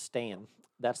Wrath of Stan.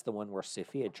 That's the one where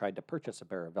Sophia tried to purchase a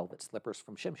pair of velvet slippers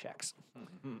from Shimshak's.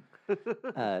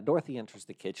 Dorothy enters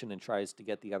the kitchen and tries to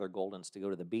get the other Goldens to go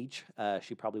to the beach.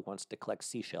 She probably wants to collect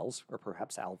seashells, or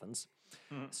perhaps alvins.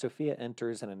 Sophia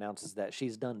enters and announces that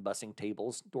she's done bussing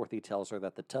tables. Dorothy tells her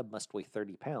that the tub must weigh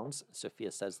 30 pounds.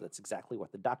 Sophia says that's exactly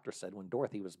what the doctor said when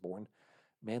Dorothy was born.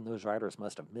 Man, those writers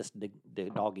must have missed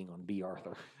dogging on B.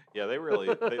 Arthur. Yeah, they really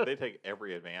they take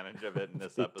every advantage of it in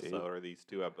this episode or these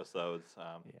 2 episodes.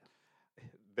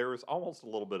 There was almost a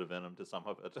little bit of venom to some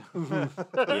of it.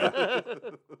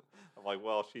 I'm like,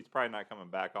 well, she's probably not coming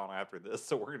back on after this,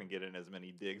 so we're going to get in as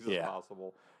many digs as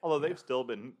possible. Although they've still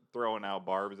been throwing out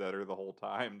barbs at her the whole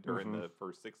time during the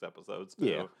first 6 episodes,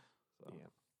 too.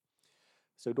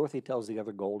 So Dorothy tells the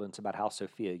other Goldens about how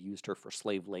Sophia used her for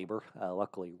slave labor.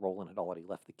 Luckily, Roland had already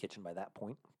left the kitchen by that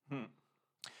point.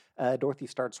 Dorothy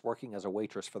starts working as a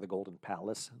waitress for the Golden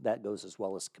Palace. That goes as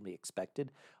well as can be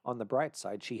expected. On the bright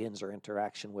side, she ends her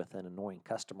interaction with an annoying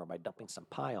customer by dumping some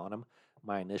pie on him.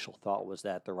 My initial thought was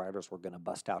that the writers were going to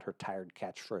bust out her tired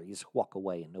catchphrase, walk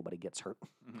away and nobody gets hurt.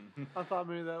 I thought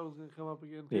maybe that was going to come up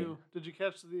again, too. Yeah. Did you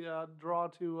catch the draw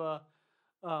to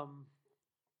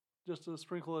just a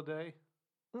sprinkle a day?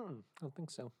 I don't think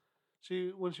so.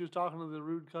 When she was talking to the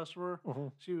rude customer,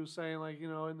 she was saying, like, in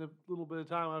the little bit of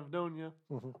time I've known you,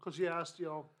 because she asked,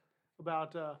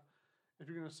 about if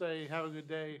you're going to say, have a good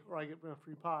day, or I get a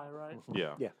free pie, right?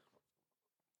 Yeah.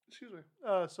 Excuse me.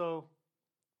 So,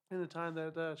 in the time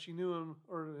that she knew him,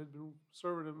 or had been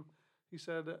serving him, she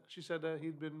said that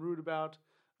he'd been rude about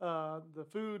the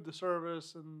food, the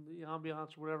service, and the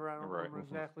ambiance, or whatever, I don't remember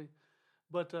exactly.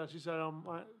 But she said, I don't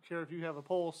care if you have a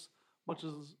pulse,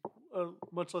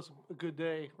 much less a good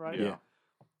day, right? Yeah.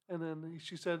 And then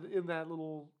she said in that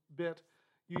little bit,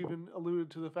 you even alluded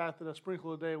to the fact that a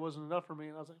sprinkle a day wasn't enough for me.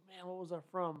 And I was like, man, what was that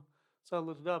from? So I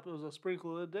looked it up. It was a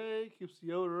sprinkle a day, keeps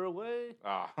the odor away.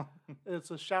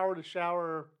 It's a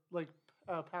shower-to-shower, like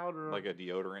powder. Like a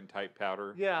deodorant type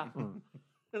powder? Yeah.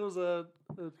 It was a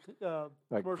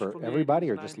like commercial for from everybody 80s,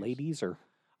 or just 90s. ladies? Or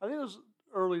I think it was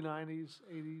early 90s,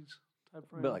 80s type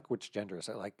frame. But like which gender? Is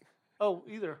it like... Oh,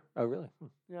 either. Oh, really?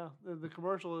 Yeah, the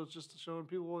commercial is just showing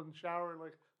people in the shower and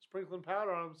like sprinkling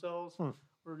powder on themselves,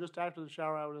 or just after the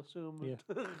shower, I would assume. Yeah.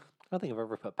 I don't think I've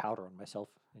ever put powder on myself.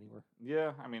 anywhere?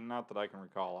 Yeah, I mean, not that I can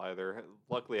recall either.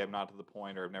 Luckily, I'm not to the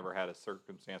point, or I've never had a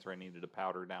circumstance where I needed a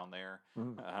powder down there.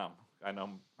 I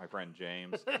know my friend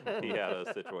James, he had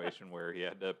a situation where he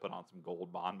had to put on some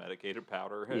Gold Bond medicated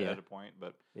powder at a point,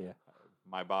 but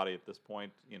my body at this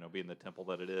point, being the temple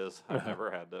that it is, I've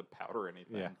never had to powder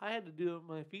anything. Yeah. I had to do it with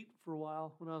my feet for a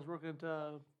while when I was working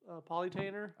at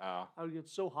Polytainer. I would get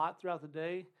so hot throughout the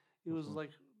day, it was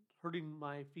like hurting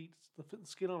my feet, the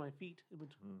skin on my feet.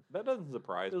 That doesn't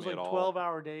surprise It was me like at all.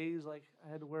 12-hour days. Like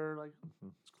I had to wear like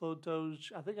closed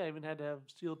toes. I think I even had to have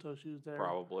steel toe shoes there.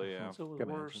 Probably, yeah. So it was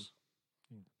Can worse.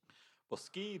 Well,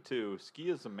 Ski, too. Ski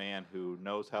is a man who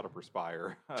knows how to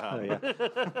perspire.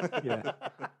 Yeah.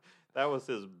 That was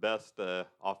his best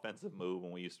offensive move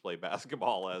when we used to play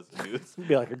basketball as youths.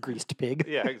 Be like a greased pig.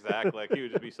 Yeah, exactly. Like he would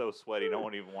just be so sweaty, no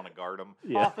one even want to guard him.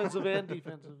 Yeah. Offensive and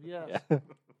defensive, yes. Yeah.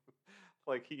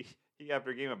 Like he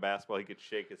after a game of basketball, he could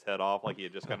shake his head off like he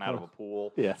had just gotten out of a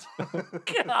pool. Yes.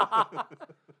 God.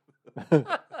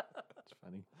 That's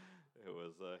funny. It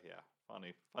was,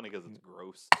 funny. Funny because it's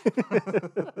gross.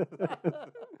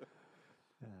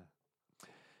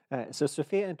 So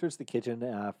Sophia enters the kitchen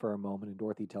for a moment, and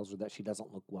Dorothy tells her that she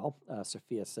doesn't look well.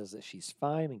 Sophia says that she's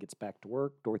fine and gets back to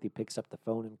work. Dorothy picks up the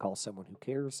phone and calls someone who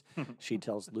cares. She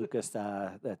tells Lucas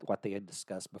that what they had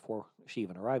discussed before she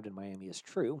even arrived in Miami is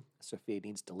true. Sophia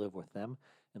needs to live with them,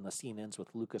 and the scene ends with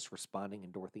Lucas responding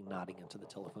and Dorothy nodding into the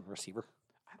telephone receiver.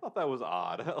 I thought that was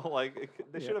odd. Like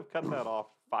they should have cut that off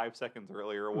 5 seconds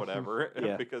earlier or whatever.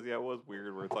 Because it was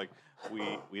weird where it's like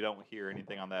we don't hear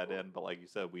anything on that end, but like you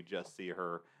said, we just see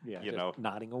her. Just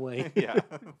nodding away.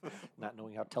 Not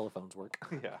knowing how telephones work.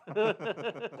 Yeah.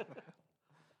 I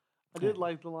did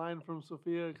like the line from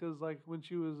Sophia because like when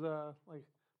she was like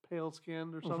pale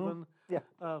skinned or something.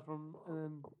 And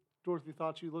then Dorothy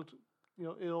thought she looked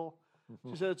ill.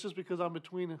 She said, it's just because I'm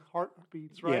between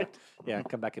heartbeats, right? Yeah,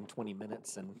 come back in 20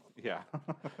 minutes and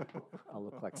I'll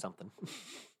look like something.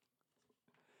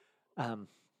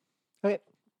 Okay.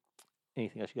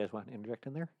 Anything else you guys want to interject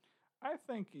in there? I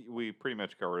think we pretty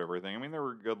much covered everything. I mean, there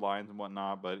were good lines and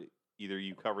whatnot, but either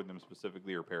you covered them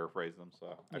specifically or paraphrased them,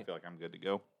 so I feel like I'm good to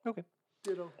go. Okay.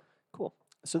 Ditto. Cool.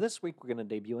 So this week we're going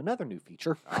to debut another new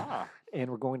feature,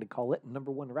 and we're going to call it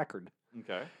Number One Record.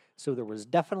 Okay. So there was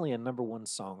definitely a number one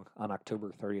song on October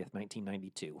 30th,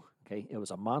 1992. Okay, it was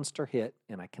a monster hit,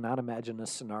 and I cannot imagine a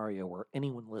scenario where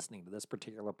anyone listening to this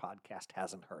particular podcast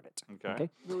hasn't heard it. Okay.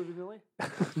 Really vanilla?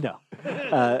 No.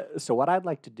 So what I'd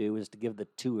like to do is to give the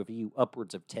two of you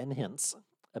upwards of 10 hints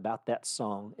about that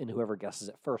song, and whoever guesses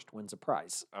it first wins a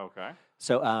prize. Okay.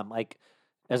 So, like,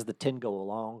 as the 10 go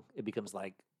along, it becomes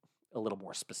like a little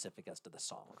more specific as to the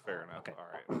song. Fair enough. Okay. All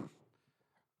right.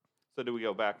 So do we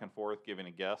go back and forth giving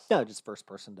a guess? No, just first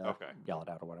person to Okay. yell it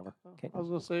out or whatever. Okay. I was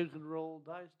going to say you could roll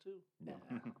dice too. No.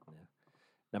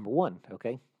 Number one,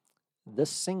 okay. This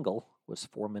single was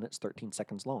 4 minutes, 13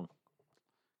 seconds long.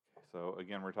 So,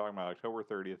 again, we're talking about October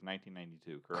 30th,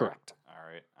 1992, correct? Correct. All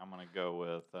right. I'm going to go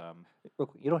with, Real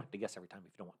quick, you don't have to guess every time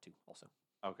if you don't want to, also.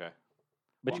 okay.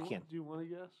 But Well, you can. Do you want to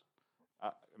guess?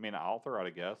 I mean, I'll throw out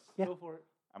a guess. Yeah. Go for it.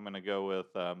 I'm going to go with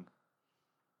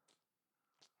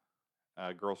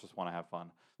Girls Just Want to Have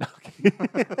Fun. Okay.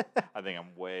 I think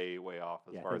I'm way, way off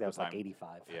as Yeah, I far think that as was the time. like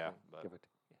 85. Yeah, Okay, but- give it.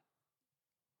 Yeah.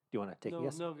 Do you want to take a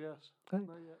guess? No guess. Okay.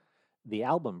 Not yet. The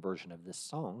album version of this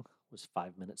song was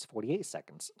 5 minutes, 48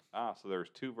 seconds. So there's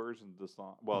two versions of the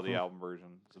song. Well, the album version.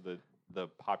 So the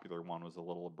popular one was a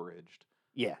little abridged.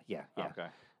 Yeah. Okay.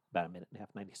 About a minute and a half,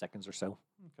 90 seconds or so.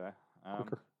 Okay.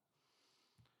 Quicker.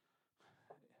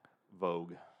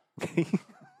 Vogue.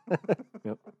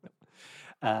 Nope.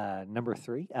 Number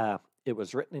three, it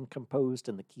was written and composed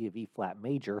in the key of E flat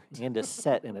major and is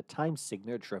set in a time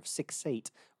signature of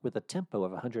 6/8 with a tempo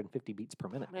of 150 beats per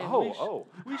minute. Man,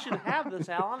 we should have this,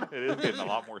 Alan. It is getting a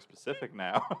lot more specific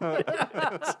now.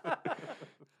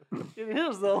 It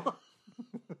is, though.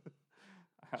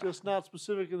 Just not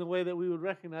specific in the way that we would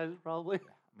recognize it, probably.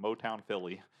 Motown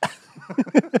Philly. It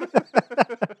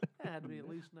had to be at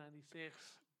least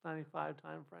 96, 95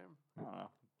 time frame. I don't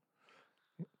know.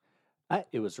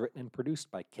 It was written and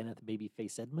produced by Kenneth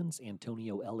Babyface Edmonds,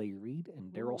 Antonio L.A. Reid,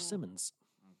 and Daryl Simmons.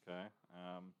 Okay.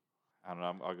 I don't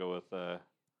know. I'll go with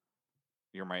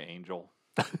You're My Angel.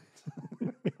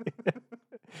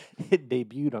 It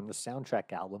debuted on the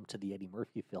soundtrack album to the Eddie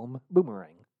Murphy film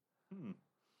Boomerang.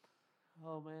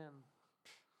 Oh, man.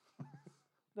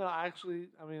 No, actually,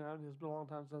 I mean, it's been a long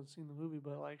time since I've seen the movie,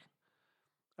 but, like,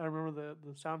 I remember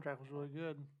the soundtrack was really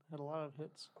good. Had a lot of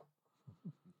hits.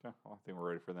 Okay. Well, I think we're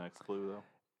ready for the next clue, though.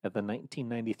 At the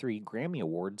 1993 Grammy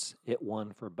Awards, it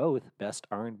won for both Best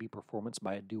R&B Performance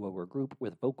by a Duo or Group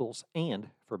with Vocals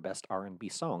and for Best R&B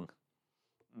Song.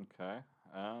 Okay.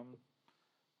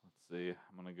 Let's see.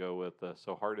 I'm going to go with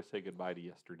So Hard to Say Goodbye to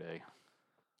Yesterday.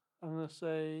 I'm gonna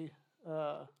say,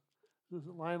 this is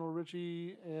Lionel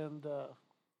Richie and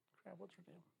crap. What's her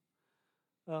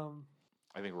name?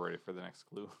 I think we're ready for the next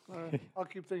clue. All right, I'll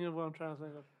keep thinking of what I'm trying to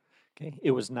think of. Okay.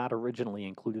 It was not originally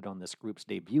included on this group's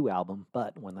debut album,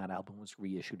 but when that album was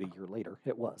reissued a year later,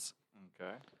 it was.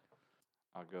 Okay.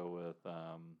 I'll go with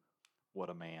What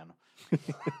a Man.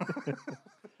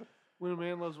 When a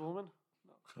Man Loves a Woman.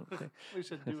 No. Okay. We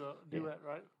said duet,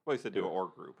 right? Well, you said do it or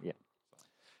group. Yeah.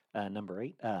 Number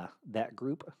 8, that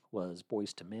group was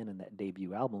Boys to Men, and that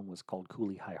debut album was called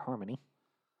Cooley High Harmony.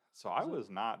 So I was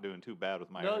not doing too bad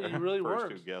with my No, you really first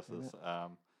weren't. two guesses.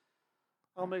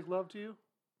 I'll Make Love to You.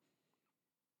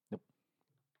 Nope.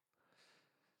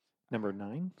 Number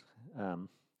 9,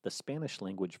 the Spanish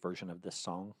language version of this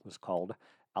song was called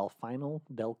Al Final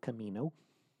del Camino.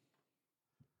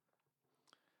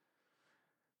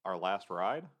 Our Last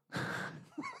Ride.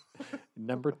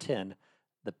 Number 10,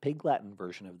 the Pig Latin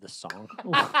version of this song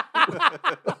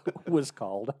was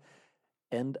called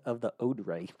End of the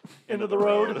Odre. End of the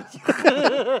Road.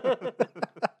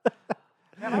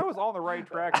 Man, I was on the right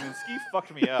track, and then Ski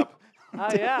fucked me up.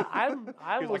 Yeah, I He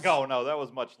was was like, "Oh no, that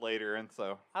was much later," and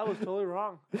so I was totally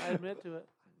wrong. I admit to it.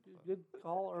 Good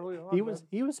call early on.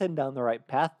 He was heading down the right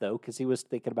path though, because he was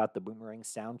thinking about the Boomerang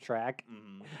soundtrack,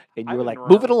 mhm. and I you were didn't like,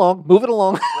 remember- "Move it along, move it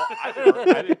along." Well, I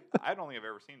don't think I've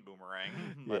ever seen Boomerang,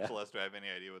 much Yeah. less do I have any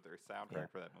idea what their soundtrack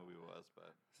for that movie was.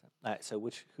 But All right, so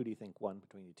who do you think won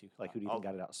between you two? Like, who do you think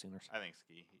got it out sooner? I think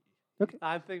Ski.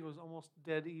 I think it was almost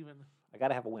dead even. I got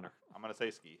to have a winner. I'm gonna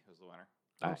say Ski is the winner.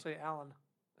 I'm All gonna say Alan.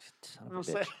 Son I'm of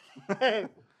gonna a say. bitch.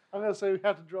 I'm gonna say we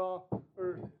have to draw.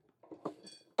 Or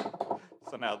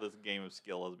So now this game of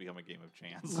skill has become a game of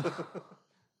chance.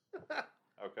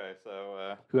 Okay,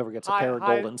 so Whoever gets a pair of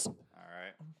Goldens. all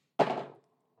right.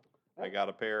 I got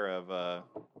a pair of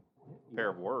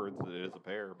words. It is a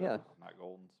pair, but Yeah. not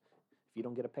Goldens. If you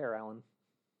don't get a pair, Alan,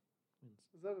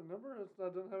 is that a number? It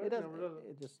doesn't have it any doesn't. number, does it?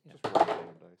 It just Just roll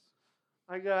the dice.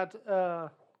 I got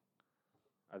are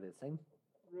they the same?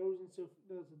 Rose and Sophia.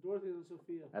 No, it's Dorothy and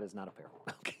Sophia. That is not a pair.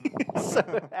 Okay,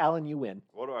 so Alan, you win.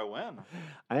 What do I win?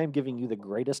 I am giving you the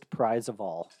greatest prize of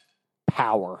all: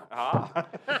 power. Ah.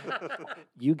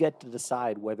 You get to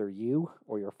decide whether you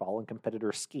or your fallen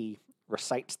competitor Ski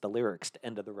recites the lyrics to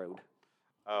End of the Road.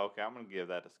 Oh, okay, I'm gonna give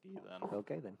that to Ski then.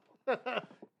 Okay, then.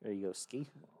 There you go, Ski.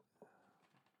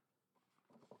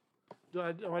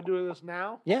 Am I doing this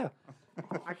now? Yeah.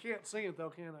 I can't sing it though,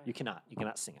 can I? You cannot. You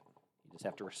cannot sing it. You just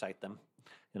have to recite them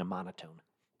in a monotone.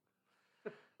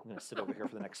 I'm going to sit over here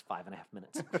for the next 5.5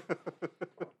 minutes.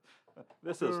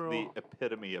 This is the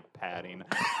epitome of padding.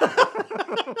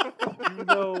 You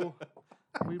know,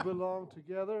 we belong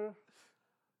together.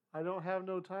 I don't have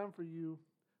no time for you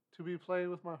to be playing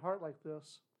with my heart like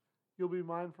this. You'll be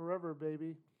mine forever,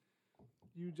 baby.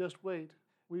 You just wait.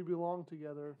 We belong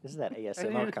together. This is that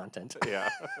ASMR content. Yeah.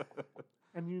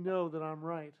 And you know that I'm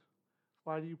right.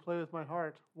 Why do you play with my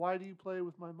heart? Why do you play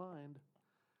with my mind?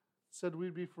 Said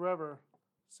we'd be forever.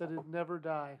 Said it'd never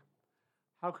die.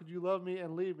 How could you love me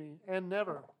and leave me and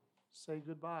never say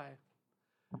goodbye?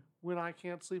 When I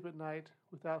can't sleep at night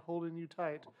without holding you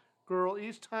tight. Girl,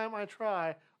 each time I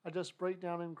try, I just break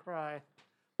down and cry.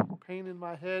 Pain in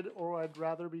my head, or I'd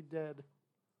rather be dead.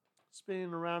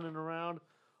 Spinning around and around,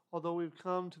 although we've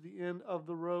come to the end of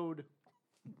the road.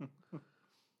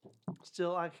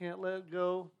 Still, I can't let it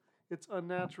go. It's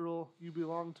unnatural. You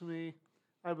belong to me.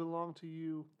 I belong to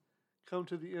you. Come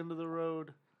to the end of the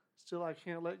road. Still, I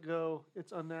can't let go.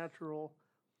 It's unnatural.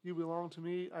 You belong to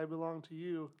me. I belong to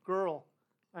you. Girl,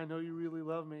 I know you really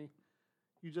love me.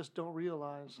 You just don't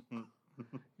realize.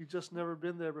 You just never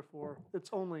been there before. It's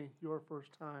only your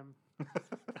first time.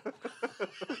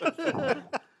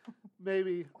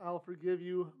 Maybe I'll forgive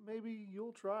you. Maybe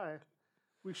you'll try.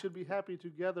 We should be happy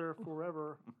together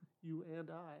forever, you and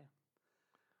I.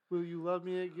 Will you love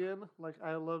me again like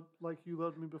you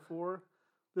loved me before?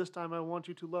 This time I want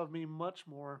you to love me much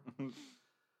more.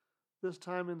 This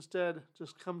time instead,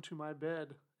 just come to my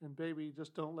bed, and baby,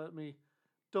 just don't let me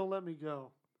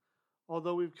go.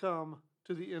 Although we've come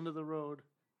to the end of the road.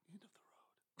 End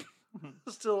of the road.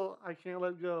 Still, I can't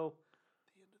let go.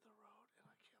 The end of the road, and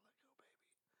I can't let go,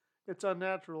 baby. It's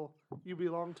unnatural. You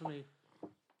belong to me.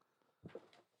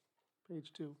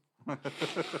 Page 2.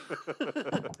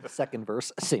 Second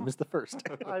verse, same as the first.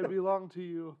 I belong to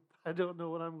you. I don't know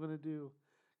what I'm going to do.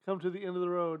 Come to the end of the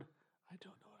road. I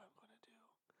don't know what I'm going to do.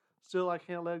 Still, I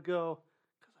can't let go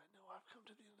because I know I've come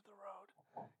to the end of the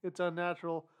road. It's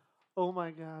unnatural. Oh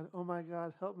my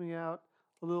God, help me out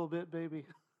a little bit, baby.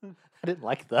 I didn't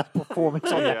like the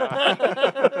performance on that.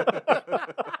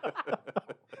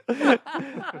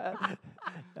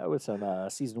 That was some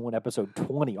season 1, episode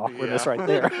 20 awkwardness right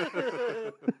there.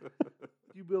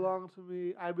 You belong to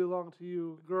me. I belong to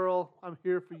you. Girl, I'm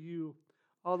here for you.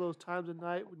 All those times at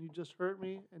night when you just hurt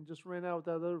me and just ran out with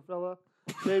that other fella.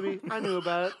 Baby, I knew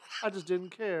about it. I just didn't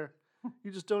care.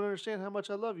 You just don't understand how much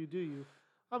I love you, do you?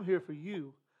 I'm here for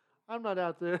you. I'm not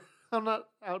out there. I'm not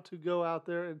out to go out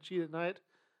there and cheat at night.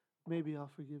 Maybe I'll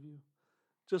forgive you.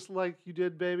 Just like you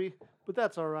did, baby. But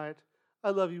that's all right. I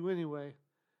love you anyway.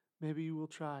 Maybe you will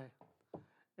try.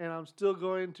 And I'm still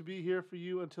going to be here for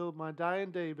you until my dying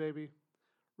day, baby.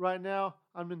 Right now,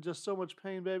 I'm in just so much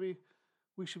pain, baby.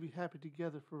 We should be happy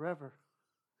together forever.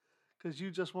 Because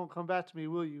you just won't come back to me,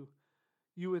 will you?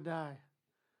 You and I.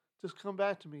 Just come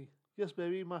back to me. Yes,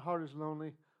 baby, my heart is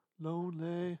lonely.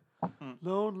 Lonely.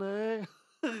 Lonely.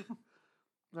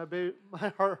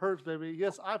 My heart hurts, baby.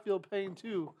 Yes, I feel pain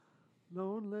too.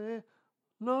 Lonely.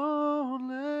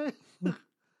 Lonely. You're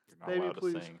not Baby, allowed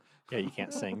please. to sing. Yeah, you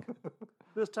can't sing.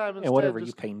 This time instead, And whatever you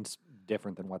just pain's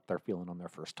different than what they're feeling on their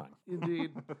first time.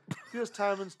 indeed. This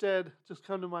time instead, just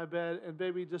come to my bed and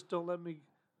baby, just don't let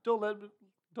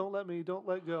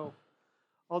go.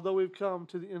 Although we've come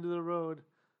to the end of the road,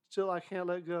 still I can't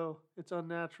let go. It's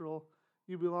unnatural.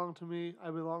 You belong to me,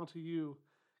 I belong to you.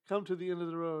 Come to the end of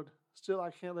the road, still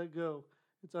I can't let go.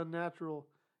 It's unnatural.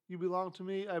 You belong to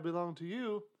me, I belong to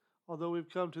you. Although we've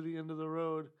come to the end of the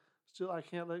road, still I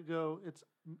can't let go. It's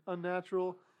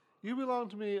unnatural. You belong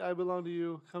to me, I belong to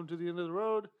you. Come to the end of the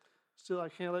road, still I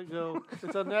can't let go.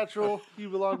 It's unnatural. You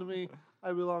belong to me,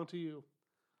 I belong to you.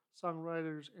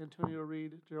 Songwriters Antonio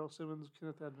Reed, Gerald Simmons,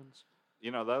 Kenneth Edmonds.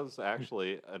 You know, that was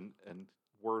actually an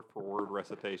word-for-word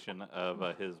recitation of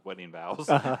his wedding vows.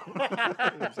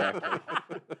 Exactly.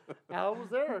 Al was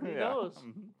there. He knows.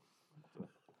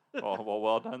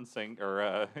 Well done, saying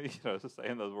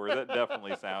those words. That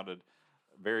definitely sounded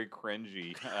very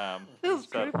cringy. It was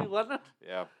creepy, wasn't it?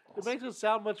 Yeah. It makes it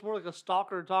sound much more like a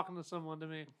stalker talking to someone to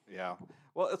me. Yeah.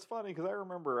 Well, it's funny because I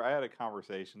remember I had a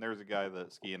conversation. There was a guy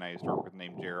that Ski and I used to work with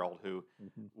named Gerald who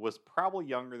was probably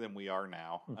younger than we are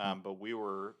now, but we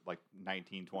were like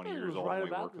 19, 20 I think he years was old right when we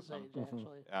about worked with this him. age,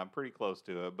 actually. Pretty close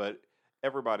to it, but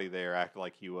everybody there acted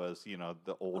like he was,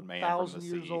 the old man from the 1,000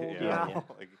 years sea. old, yeah.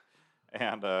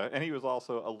 And he was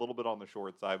also a little bit on the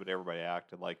short side, but everybody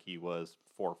acted like he was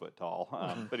 4 foot tall.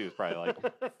 But he was probably like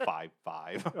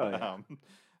 5'5". Oh, yeah.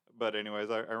 But anyways,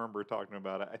 I remember talking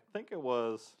about it. I think it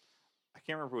was, I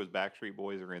can't remember if it was Backstreet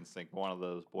Boys or NSYNC, one of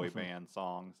those boy band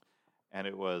songs, and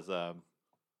it was,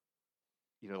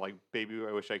 like "Baby,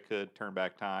 I wish I could turn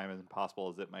back time, as impossible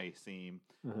as it may seem,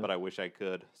 but I wish I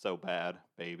could so bad,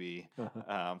 baby."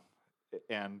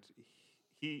 And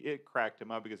it cracked him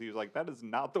up because he was like, that is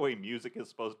not the way music is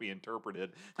supposed to be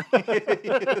interpreted.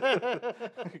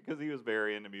 Because he was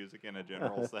very into music in a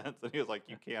general sense. And he was like,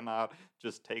 you cannot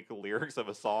just take the lyrics of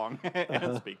a song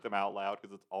and speak them out loud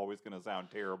because it's always going to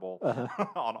sound terrible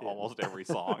on almost every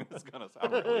song. It's going to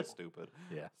sound really stupid.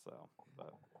 Yeah. So,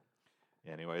 but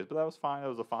anyways, but that was fine. That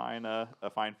was a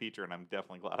fine feature, and I'm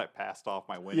definitely glad I passed off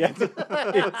my winnings. Yeah,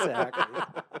 exactly.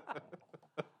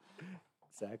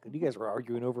 Exactly. You guys were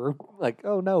arguing over, like,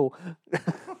 oh no,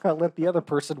 I'll let the other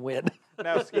person win.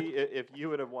 Now, Ski, if you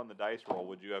would have won the dice roll,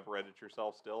 would you have read it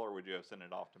yourself still, or would you have sent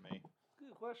it off to me?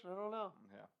 Good question. I don't know.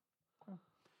 Yeah.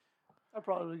 I'd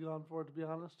probably be gone for it, to be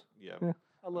honest. Yeah.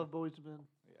 I love Boys to Men.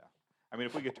 Yeah. I mean,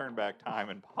 if we could turn back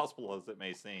time, impossible as it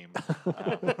may seem.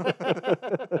 Anyways,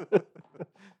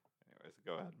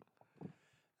 go ahead.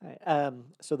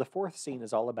 So the fourth scene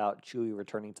is all about Chuy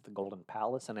returning to the Golden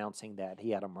Palace, announcing that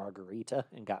he had a margarita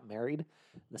and got married.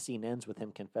 The scene ends with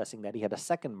him confessing that he had a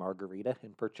second margarita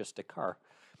and purchased a car.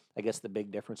 I guess the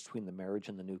big difference between the marriage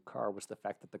and the new car was the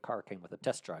fact that the car came with a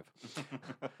test drive.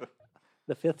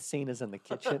 The fifth scene is in the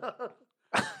kitchen.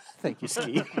 Thank you,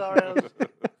 Ski. Sorry,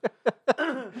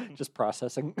 Just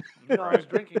processing. I was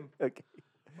drinking. Okay.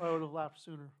 I would have laughed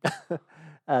sooner.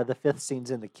 The fifth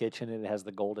scene's in the kitchen, and it has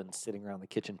the Goldens sitting around the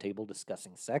kitchen table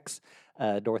discussing sex.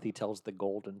 Dorothy tells the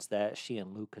Goldens that she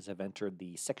and Lucas have entered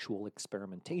the sexual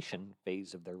experimentation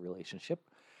phase of their relationship.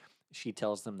 She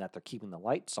tells them that they're keeping the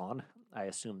lights on. I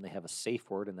assume they have a safe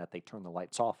word and that they turn the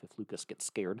lights off if Lucas gets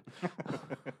scared.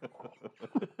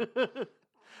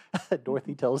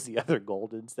 Dorothy tells the other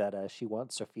Goldens that she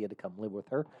wants Sophia to come live with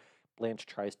her. Blanche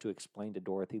tries to explain to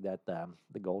Dorothy that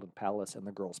the Golden Palace and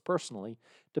the girls personally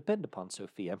depend upon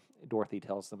Sophia. Dorothy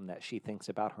tells them that she thinks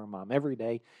about her mom every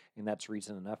day, and that's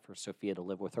reason enough for Sophia to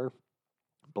live with her.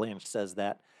 Blanche says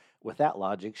that With that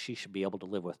logic, she should be able to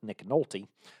live with Nick Nolte.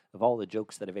 Of all the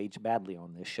jokes that have aged badly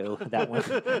on this show, that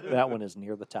one is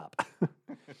near the top.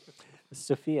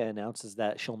 Sophia announces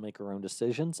that she'll make her own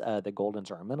decisions. The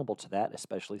Goldens are amenable to that,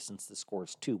 especially since the score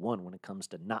is 2-1 when it comes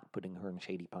to not putting her in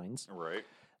Shady Pines. Right.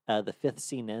 The fifth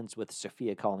scene ends with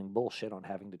Sophia calling bullshit on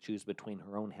having to choose between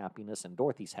her own happiness and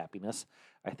Dorothy's happiness.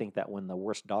 I think that when the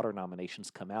worst daughter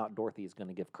nominations come out, Dorothy is going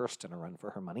to give Kirsten a run for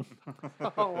her money.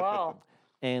 Oh, wow.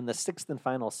 And the sixth and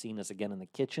final scene is again in the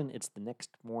kitchen. It's the next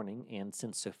morning, and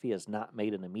since Sophia's not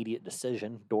made an immediate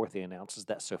decision, Dorothy announces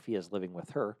that Sophia's living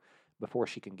with her. Before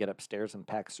she can get upstairs and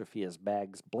pack Sophia's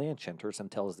bags, Blanche enters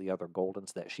and tells the other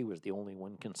Goldens that she was the only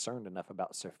one concerned enough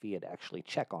about Sophia to actually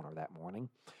check on her that morning.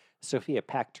 Sophia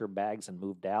packed her bags and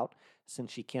moved out.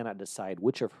 Since she cannot decide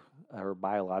which of her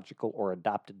biological or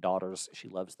adopted daughters she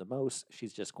loves the most,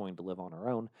 she's just going to live on her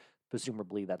own.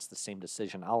 Presumably, that's the same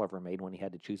decision Oliver made when he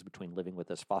had to choose between living with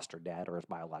his foster dad or his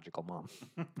biological mom.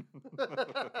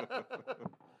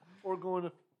 Or going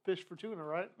to fish for tuna,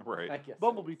 right? Right.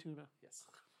 Bumblebee tuna. Yes.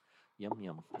 Yum,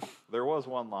 yum. There was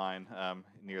one line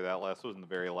near that last, was in the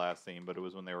very last scene, but it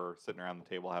was when they were sitting around the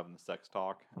table having the sex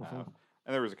talk.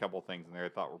 And there was a couple of things in there I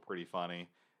thought were pretty funny.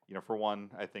 You know, for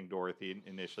one, I think Dorothy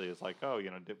initially is like, oh,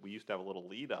 you know, we used to have a little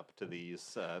lead up to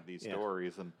these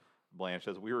stories. And Blanche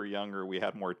says, we were younger, we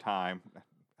had more time.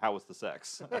 How was the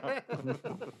sex?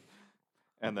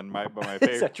 And then my favorite.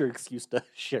 Is that your excuse to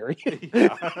Sherry?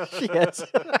 Yeah. Yes.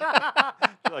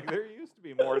 She's like, there used to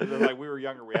be more. Like, we were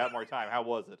younger, we had more time. How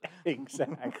was it?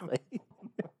 Exactly.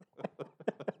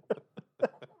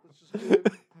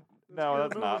 No,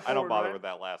 that's not. I don't bother with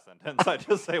that last sentence. I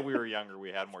just say we were younger, we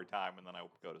had more time, and then I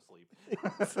go to sleep.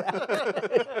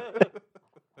 Exactly.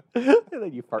 And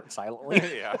then you fart silently.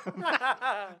 Yeah.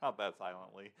 Not that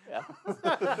silently. Yeah.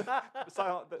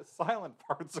 Silent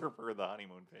farts are for the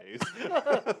honeymoon phase.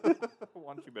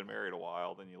 Once you've been married a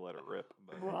while, then you let it rip.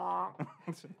 But.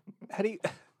 How do you...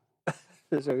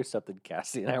 There's always something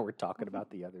Cassie and I were talking about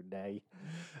the other day.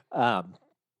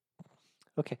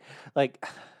 Okay. Like,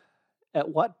 at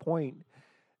what point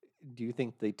do you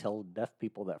think they tell deaf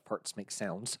people that farts make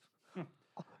sounds?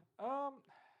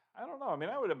 I don't know. I mean,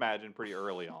 I would imagine pretty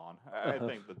early on. I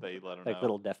think that they let them know. Like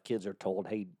little deaf kids are told,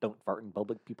 hey, don't fart in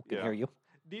public. People can hear you.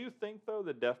 Do you think, though,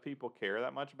 that deaf people care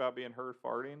that much about being heard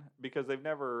farting? Because they've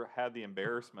never had the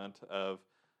embarrassment of,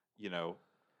 you know,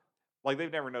 like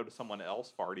they've never noticed someone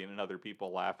else farting and other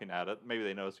people laughing at it. Maybe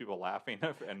they notice people laughing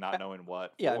and not knowing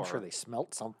what. Yeah, I'm sure they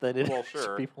smelt something. Well,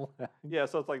 sure. People. Yeah,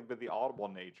 so it's like, but the audible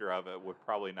nature of it would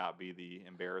probably not be the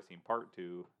embarrassing part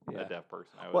to a deaf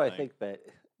person. I think that.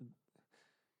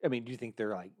 I mean, do you think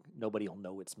they're like, nobody will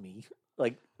know it's me?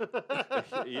 Like, yeah,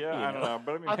 I don't know.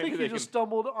 But I mean, I think they you just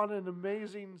stumbled on an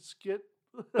amazing skit,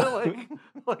 like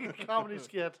a comedy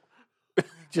skit.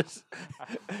 just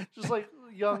like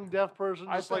young deaf person,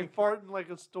 just like farting like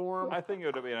a storm. I think it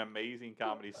would have been an amazing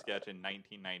comedy sketch in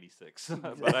 1996.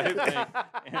 But I think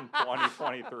in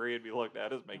 2023 it'd be looked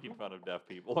at as making fun of deaf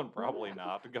people and probably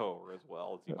not go over as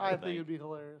well as you might think. I think it'd be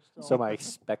hilarious. Still. So my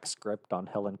spec script on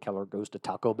Helen Keller goes to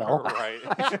Taco Bell. Right.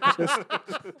 I should just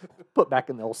put back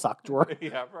in the old sock drawer.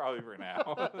 Yeah, probably for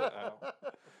now.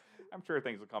 I'm sure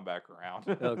things will come back around.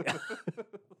 Okay.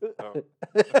 So.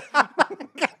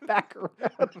 Get back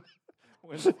around.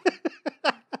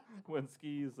 When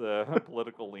Ski's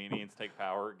political leanings take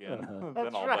power again, then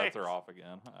That's all right. bets are off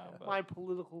again. My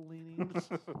political leanings.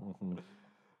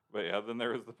 But yeah, then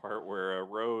there was the part where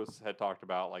Rose had talked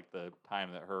about like the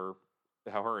time that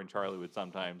how her and Charlie would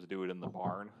sometimes do it in the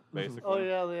barn, basically.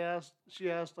 Oh yeah,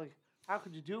 she asked like, how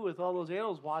could you do it with all those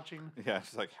animals watching? Yeah,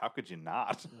 she's like, how could you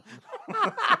not? Yeah,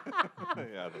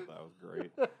 I thought that was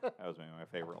great. That was maybe my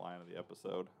favorite line of the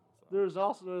episode. So. There was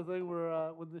also another thing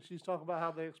where when she's talking about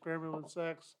how they experiment with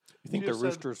sex. You think the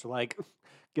roosters are like,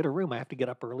 get a room, I have to get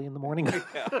up early in the morning?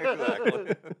 Yeah,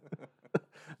 exactly.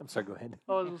 I'm sorry, go ahead.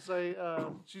 I was going to say,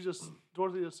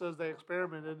 Dorothy just says they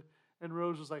experimented, and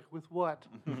Rose was like, with what?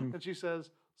 And she says,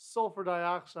 sulfur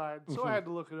dioxide. So I had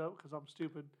to look it up because I'm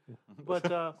stupid.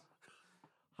 But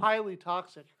highly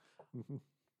toxic.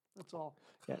 That's all.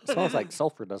 Yeah, it smells like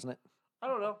sulfur, doesn't it? I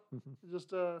don't know.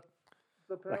 Just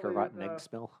like a rotten egg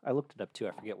smell. I looked it up too.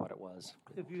 I forget what it was.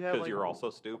 If you have, because you're also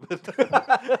stupid.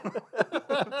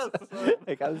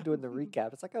 Like I was doing the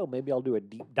recap. It's like, oh, maybe I'll do a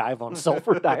deep dive on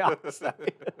sulfur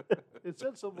dioxide. It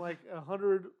said something like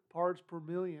 100 parts per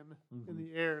million in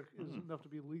the air is enough to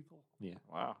be lethal. Yeah.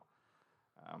 Wow.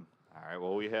 All right.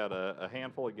 Well, we had a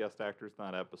handful of guest actors in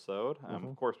that episode.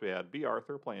 Of course, we had B.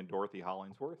 Arthur playing Dorothy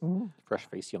Hollingsworth. Fresh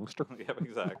face youngster. Yeah,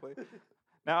 exactly.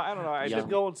 Now, I don't know. I She's Young.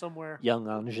 going somewhere. Young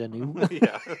ingenue.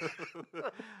 Yeah.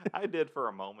 I did for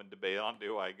a moment debate on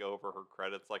do I go over her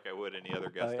credits like I would any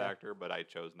other guest yeah. actor, but I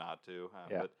chose not to.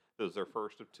 Yeah. But this is her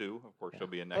first of 2. Of course, Yeah. she'll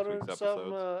be in next week's 100 some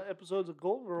episodes. episodes of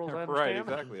Golden Girls, I Right, understand.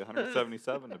 exactly.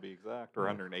 177 to be exact, or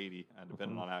Yeah. 180,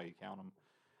 depending on how you count them.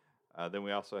 Then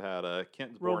we also had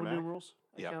Kent Roman Zbornak. numerals.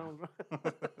 I Yeah. count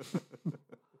 'em.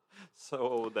 So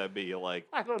what would that be? Like,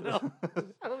 I don't know.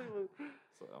 I don't even.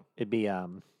 so It'd be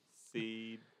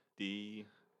C D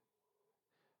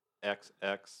X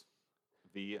X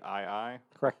V I I,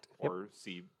 correct. Yep. or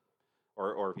C,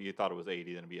 or if you thought it was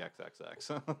 80, then it'd be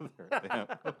XXX.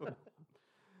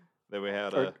 Then we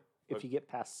had Or if you get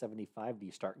past 75, do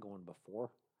you start going before?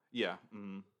 yeah.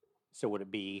 Mm. So would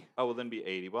it be? Oh, well, then be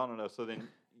 80. Well, no. So then,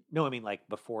 No, I mean like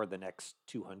before the next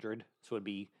 200. So it'd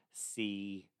be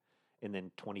C, and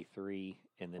then 23,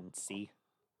 and then C.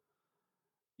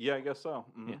 yeah, I guess so.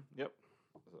 Yeah. Yep.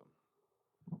 So.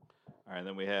 All right,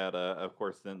 then we had, of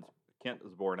course, then Kent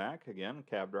Zbornak, again,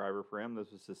 cab driver for him.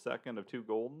 This was his second of 2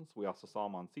 Goldens. We also saw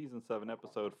him on Season 7,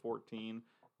 Episode 14,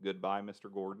 Goodbye,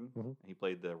 Mr. Gordon. Mhm. He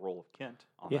played the role of Kent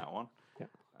on Yeah. that one. Yeah.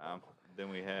 Then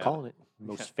we had... Calling it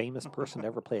most famous person to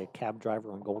ever play a cab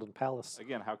driver on Golden Palace.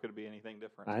 Again, how could it be anything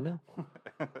different? I know.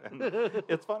 And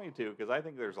it's funny, too, because I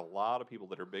think there's a lot of people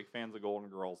that are big fans of Golden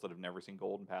Girls that have never seen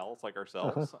Golden Palace, like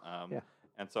ourselves. Yeah.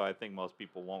 And so I think most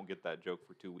people won't get that joke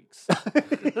for 2 weeks.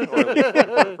 Or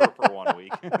at least for 1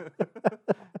 week. Yeah,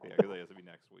 because I guess it'll be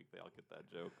next week they'll get that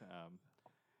joke.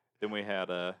 Then we had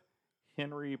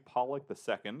Henry Pollock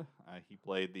II. He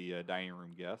played the dining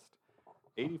room guest.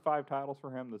 85 titles for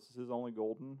him. This is his only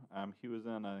Golden. He was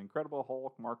in Incredible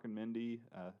Hulk, Mark and Mindy.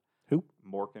 Who?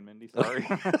 Mork and Mindy, sorry.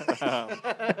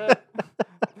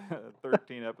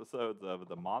 13 episodes of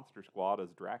The Monster Squad as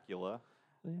Dracula.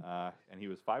 And he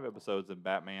was 5 episodes in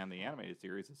Batman, the animated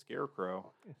series, as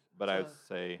Scarecrow. But I would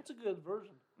say... It's a good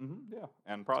version. yeah.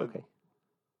 And probably, okay.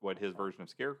 what, his version of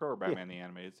Scarecrow or Batman, the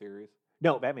animated series?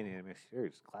 No, Batman the Animated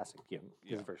Series, classic. Yeah,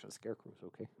 his Yeah. version of Scarecrow is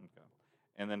okay. Okay.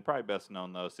 And then probably best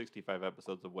known, though, 65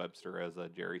 episodes of Webster as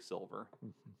Jerry Silver.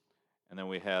 Mhm. And then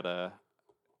we had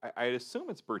I assume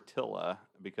it's Bertilla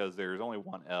because there's only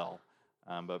one L.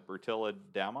 But Bertilla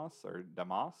Damas,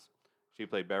 she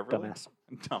played Beverly.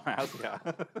 Dumbass, yeah.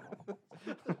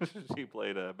 She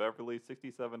played Beverly,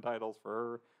 67 titles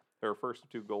for her first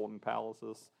 2 Golden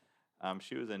Palaces.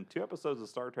 She was in 2 episodes of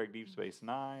Star Trek Deep Space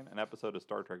Nine, an episode of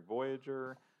Star Trek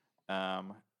Voyager,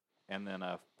 and then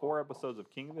 4 episodes of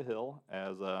King of the Hill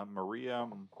as Maria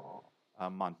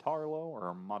Montalero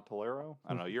or Montalero. I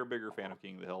don't know. You're a bigger fan of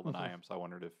King of the Hill than I am, so I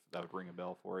wondered if that would ring a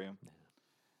bell for you.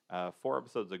 4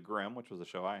 episodes of Grimm, which was a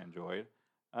show I enjoyed.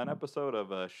 An episode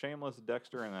of Shameless,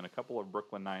 Dexter, and then a couple of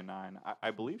Brooklyn Nine-Nine.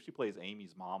 I believe she plays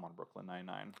Amy's mom on Brooklyn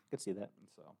Nine-Nine. I could see that.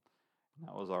 So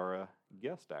that was our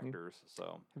guest actors.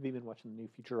 So Have you been watching the new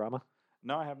Futurama?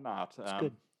 no, I have not. It's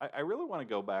good. I really want to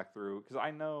go back through because I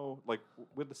know, like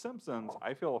with The Simpsons,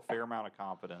 I feel a fair amount of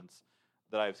confidence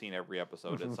that I've seen every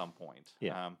episode at some point.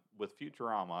 Yeah. With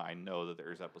Futurama, I know that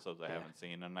there's episodes I haven't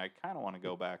seen, and I kind of want to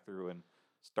go back through and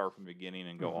start from the beginning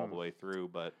and go all the way through,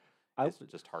 but it's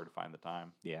just hard to find the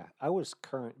time. Yeah, I was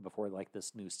current before like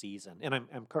this new season, and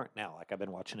I'm current now. Like I've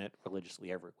been watching it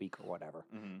religiously every week or whatever.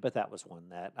 Mm-hmm. But that was one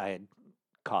that I had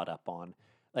caught up on.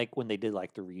 Like when they did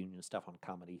like the reunion stuff on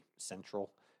Comedy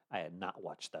Central, I had not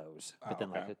watched those. But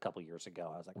then like a couple years ago,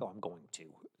 I was like, oh, I'm going to.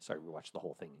 So I rewatched the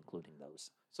whole thing, including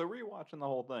those. So rewatching the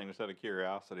whole thing, just out of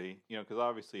curiosity, because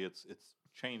obviously it's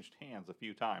changed hands a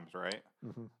few times, right?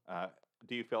 Mm-hmm.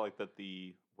 Do you feel like that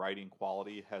the writing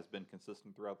quality has been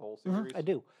consistent throughout the whole series? I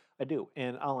do.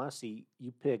 And honestly,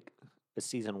 you pick a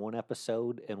season 1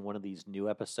 episode and one of these new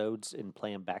episodes and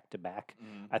play them back to back.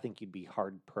 I think you'd be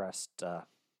hard pressed.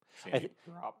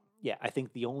 Drop. Yeah, I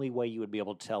think the only way you would be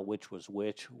able to tell which was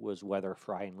whether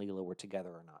Fry and Leela were together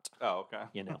or not. Oh, okay.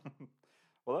 You know.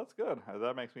 Well, that's good.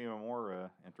 That makes me even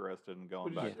more interested in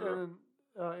going back through.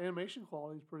 And animation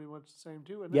quality is pretty much the same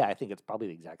too. Isn't Yeah, it? I think it's probably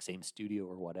the exact same studio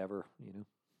or whatever. You know.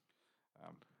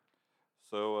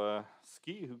 So,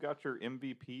 Ski, who got your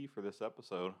MVP for this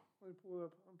episode? Let me pull it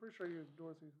up. I'm pretty sure I gave it to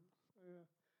Dorothy.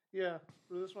 Yeah,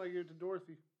 for this one I gave it to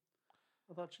Dorothy.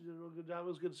 I thought she did a real good job. It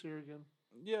was good to see her again.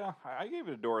 Yeah, I gave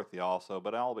it to Dorothy also,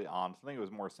 but I'll be honest, I think it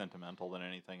was more sentimental than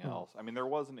anything else. I mean, there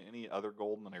wasn't any other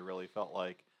Golden that I really felt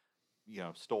like,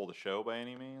 stole the show by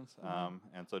any means.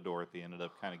 And so Dorothy ended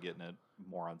up kind of getting it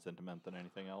more on sentiment than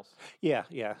anything else. Yeah,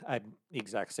 I had the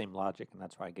exact same logic, and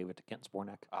that's why I gave it to Kent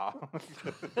Zbornak.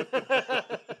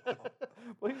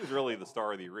 Well, he was really the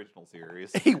star of the original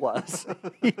series. He was.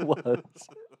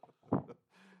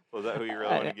 Was that who you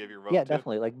really want to give your vote. Yeah, too.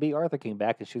 definitely. Like B. Arthur came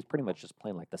back, and she was pretty much just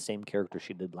playing like the same character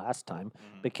she did last time.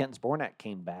 Mhm. But Kent Zbornak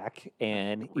came back,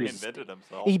 and he was Reinvented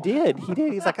himself. He did.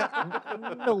 He's like,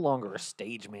 I'm no longer a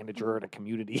stage manager at a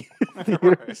community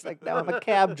theater. He's like, now I'm a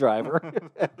cab driver,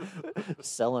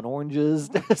 selling oranges.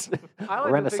 I like to think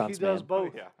Renaissance he does man.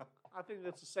 both. Yeah. I think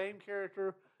that's the same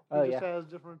character. He Oh, just yeah. has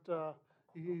different.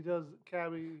 He does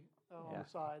cabbie on Yeah. the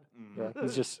side. Mhm. Yeah,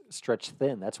 he's just stretched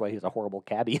thin. That's why he's a horrible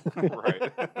cabbie.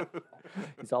 Right.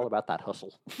 He's all about that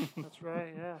hustle. That's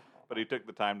right. Yeah. But he took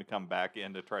the time to come back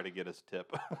in to try to get his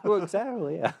tip. Well,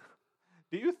 exactly. Yeah.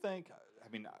 Do you think? I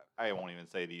mean, I won't even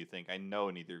say do you think. I know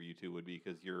neither of you two would be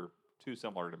because you're too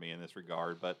similar to me in this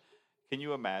regard. But can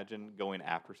you imagine going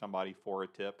after somebody for a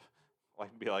tip?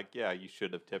 Like, be like, yeah, you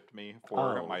should have tipped me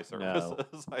for Oh, my no.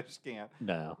 services. I just can't.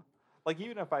 No. Like,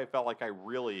 even if I felt like I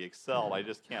really excelled, I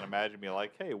just can't imagine being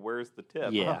like, hey, where's the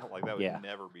tip? Yeah, Like, that would yeah.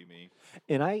 never be me.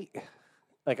 And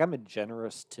I'm a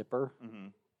generous tipper. Mm-hmm.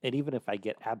 And even if I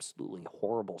get absolutely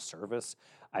horrible service,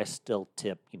 I still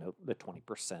tip, the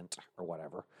 20% or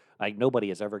whatever. Like,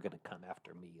 nobody is ever going to come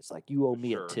after me. It's like, you owe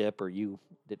me Sure. a tip or you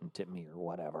didn't tip me or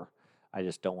whatever. I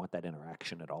just don't want that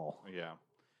interaction at all. Yeah.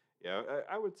 Yeah,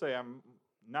 I would say I'm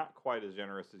not quite as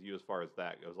generous as you as far as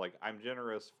that goes. Like, I'm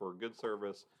generous for good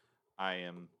service. I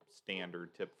am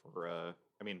standard tip for,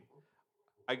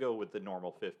 I go with the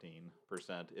normal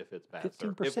 15% if it's bad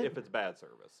service. 15%? If it's bad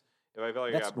service. If I feel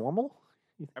like That's normal?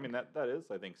 that is,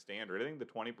 I think, standard. I think the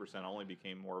 20% only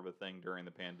became more of a thing during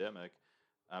the pandemic.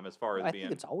 As far as I being,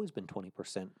 think it's always been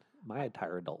 20% my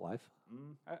entire adult life.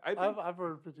 I think, I've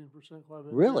heard 15% quite a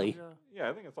bit. Really? Yeah. yeah,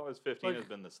 I think it's always 15 Like- has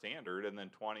been the standard, and then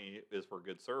 20 is for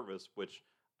good service, which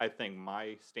I think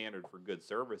my standard for good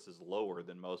service is lower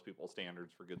than most people's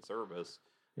standards for good service.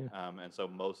 Yeah. And so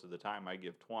most of the time I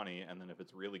give 20, and then if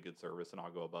it's really good service, then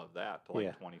I'll go above that to like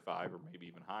Yeah. 25 or maybe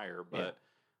even higher. Yeah.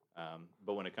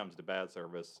 But when it comes to bad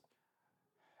service,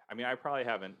 I mean, I probably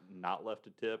haven't not left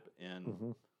a tip in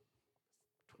Mhm.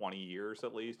 20 years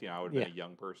at least. I would have been Yeah. a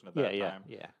young person at that time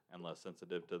Yeah. and less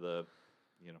sensitive to the,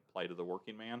 plight of the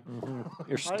working man. Mhm.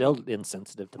 You're still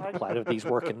insensitive to the plight of these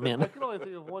working I men. can only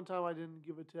think of one time I didn't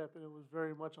give a tip, and it was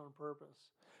very much on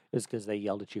purpose. It's because they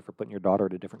yelled at you for putting your daughter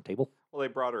at a different table. Well, they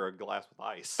brought her a glass with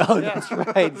ice. Oh, Yeah. that's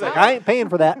right. It's like, I ain't paying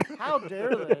for that. How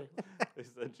dare they? They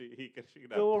said she could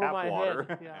have Go over tap my water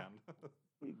head, yeah.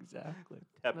 and Exactly.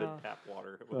 tepid No. tap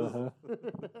water. It was,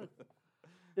 Uh-huh.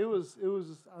 It was.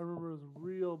 I remember it was a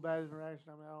real bad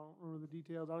interaction. I mean, I don't remember the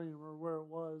details. I don't even remember where it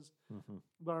was. Mhm.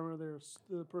 But I remember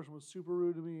the person was super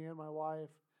rude to me and my wife,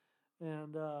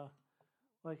 and I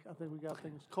think we got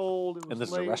things cold. It was And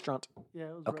this late. is a restaurant?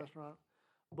 Yeah, it was Okay. a restaurant.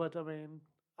 But I mean,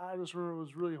 I just remember it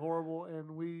was really horrible,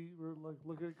 and we were like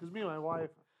looking at because me and my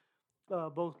wife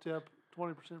both tip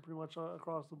 20% pretty much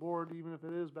across the board, even if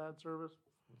it is bad service.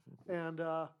 And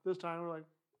this time we're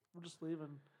just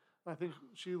leaving. I think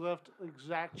she left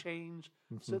exact change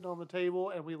sitting on the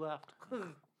table, and we left.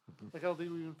 I don't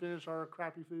think we even finished our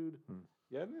crappy food.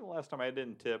 yeah, I think the last time I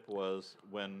didn't tip was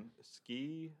when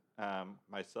Ski,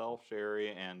 myself,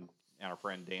 Sherry, and our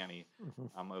friend Danny. It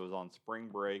was on spring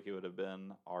break. It would have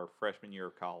been our freshman year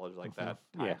of college, like that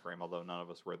time Yeah. frame. Although none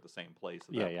of us were at the same place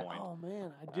at Yeah, that yeah. point. Oh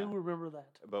man, I do remember that.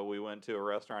 But we went to a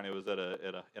restaurant. It was at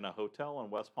in a hotel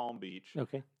in West Palm Beach.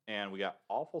 Okay. And we got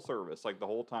awful service. Like the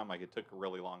whole time, like it took a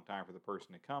really long time for the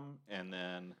person to come, and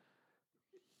then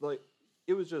like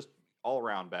it was just all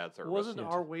around bad service. Wasn't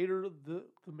our waiter the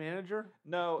manager?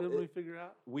 No, Didn't we figure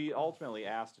out? we ultimately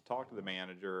asked to talk to the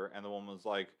manager, and the woman was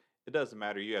like, "It doesn't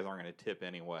matter. You guys aren't going to tip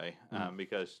anyway,"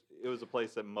 because it was a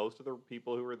place that most of the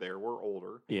people who were there were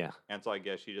older, Yeah. and so I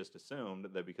guess she just assumed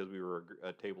that because we were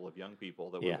a table of young people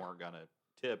that Yeah. we weren't going to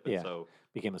tip, and Yeah. so.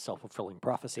 Became a self-fulfilling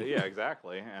prophecy. Yeah,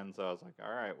 exactly. And so I was like,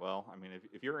 all right, well, I mean,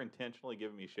 if you're intentionally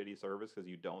giving me shitty service because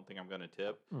you don't think I'm going to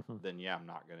tip, Mhm. then yeah, I'm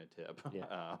not going to tip.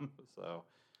 Yeah. So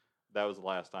that was the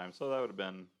last time. So that would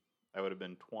have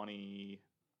been 20,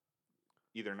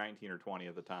 either 19 or 20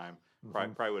 at the time.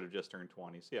 Probably would have just turned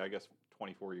 20. So yeah, I guess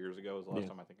 24 years ago was the last Yeah.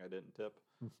 time I think I didn't tip.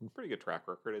 Mhm. Pretty good track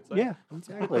record, I'd say. Yeah,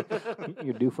 exactly.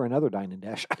 You're due for another dine and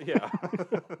dash. Yeah.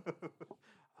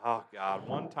 Oh God!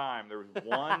 There was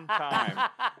one time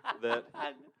that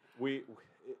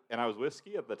and I was with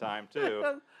Ski at the time too.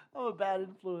 I'm a bad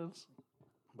influence.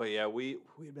 But yeah, we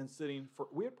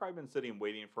had probably been sitting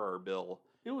waiting for our bill.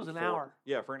 It was an hour.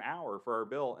 Yeah, for an hour for our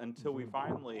bill until we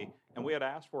finally, and we had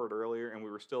asked for it earlier, and we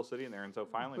were still sitting there, and so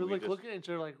finally We're we like just, looking at each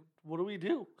other like, what do we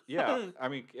do? yeah, I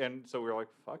mean, and so we were like,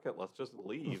 fuck it, let's just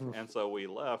leave, and so we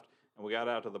left, and we got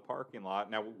out to the parking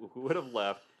lot. Now we would have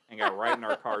left and got right in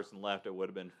our cars and left, it would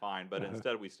have been fine, but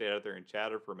instead we stayed out there and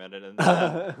chatted for a minute, and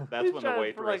then that's We when the chatted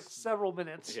waitress, for like several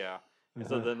minutes. yeah. And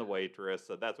so then the waitress,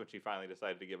 that's when she finally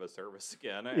decided to give us service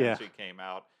again. And Yeah. she came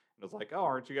out and was like, "Oh,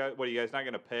 aren't you guys? What, are you guys not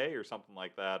going to pay or something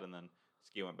like that?" And then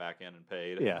Ski went back in and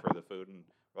paid for the food, and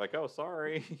we're like, "Oh,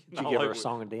 sorry." Did you give her a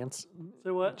song and dance?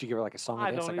 Say what? Did you give her like a song and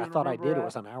I dance? don't Like I even thought I remember did. It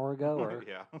was an hour ago. Or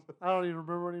Yeah. I don't even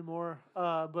remember anymore.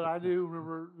 But I do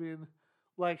remember being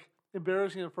like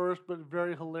embarrassing at first, but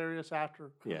very hilarious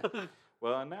after. Yeah.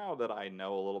 Well, and now that I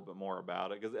know a little bit more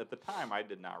about it, because at the time I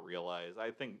did not realize. I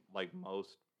think like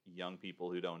most young people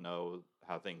who don't know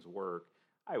how things work,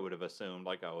 I would have assumed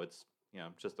like, oh, it's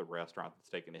just the restaurant that's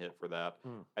taking a hit for that.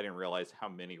 I didn't realize how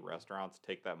many restaurants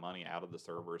take that money out of the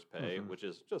server's pay, which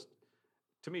is just,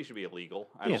 to me, should be illegal.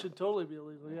 It should totally be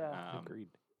illegal. Yeah. Agreed.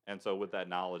 And so with that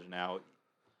knowledge now,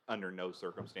 under no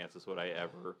circumstances would I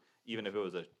ever, even if it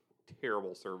was a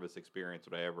terrible service experience,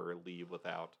 would I ever leave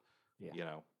without,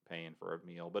 paying for a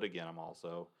meal. But again, I'm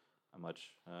also a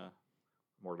much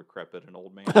more decrepit and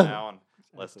old man now, and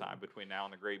less time between now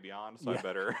and the great beyond, so I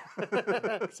better.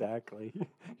 Exactly.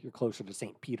 You're closer to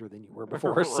St. Peter than you were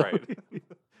before. So. Right.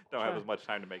 Don't have as much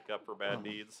time to make up for bad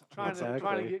deeds. Trying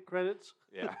to get credits.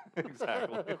 Yeah,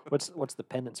 exactly. What's the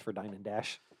penance for Dine and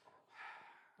Dash?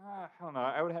 I don't know.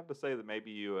 I would have to say that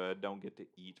maybe you don't get to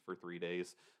eat for 3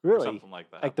 days. Really? Or something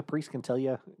like that. Like the priest can tell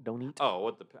you, don't eat?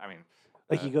 Oh,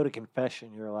 Like you go to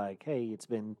confession, you're like, hey, it's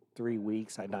been 3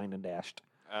 weeks, I dined and dashed.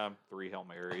 3 Hail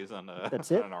Marys and That's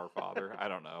it? and Our Father. I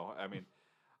don't know. I mean,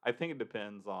 I think it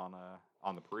depends on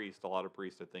the priest. A lot of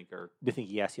priests, I think, are... Do you think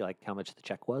he asked you, like, how much the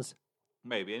check was?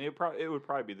 Maybe. And it would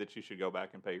probably be that you should go back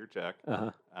and pay your check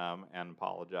and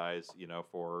apologize,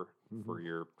 for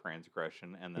your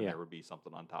transgression. And then there would be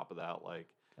something on top of that, like,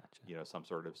 some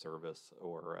sort of service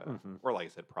or like I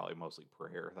said, probably mostly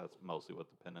prayer. That's mostly what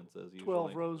the penance is usually.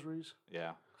 12 rosaries.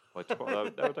 Yeah. Like that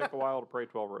would take a while to pray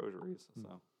 12 rosaries.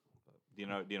 So, do you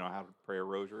know how to pray a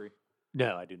rosary?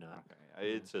 No, I do not.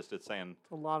 Okay. It's saying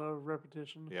a lot of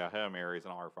repetition. Yeah, Hail Marys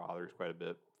and Our Fathers quite a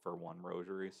bit for one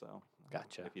rosary. So,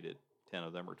 gotcha. If you did 10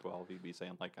 of them or 12, you'd be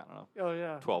saying like, I don't know. Oh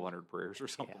yeah. 1,200 prayers or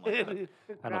something like that.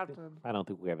 I don't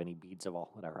think we have any beads of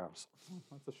all at our house.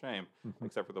 That's a shame,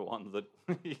 except for the ones that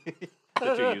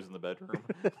that you use in the bedroom.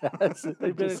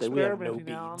 They've been Just say we have experimenting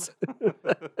no now.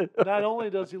 beads. Not only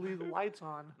does he leave the lights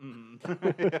on,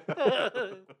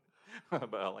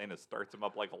 but Elena starts him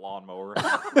up like a lawnmower.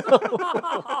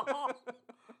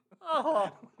 Oh,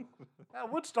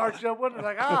 that would start you up, wouldn't it?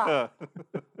 Like,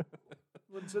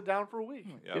 wouldn't sit down for a week.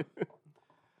 Yep.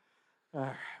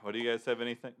 What do you guys have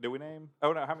anything? Did we name?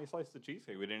 Oh no, how many slices of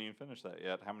cheesecake? We didn't even finish that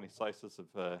yet. How many slices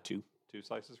of 2? 2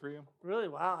 slices for you? Really?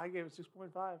 Wow, I gave it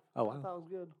 6.5. Oh wow, I thought it was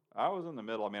good. I was in the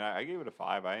middle. I mean, I gave it a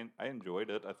 5. I enjoyed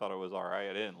it. I thought it was all right.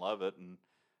 I didn't love it, and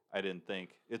I didn't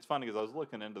think it's funny because I was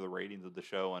looking into the ratings of the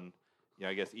show, and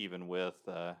I guess even with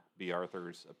B.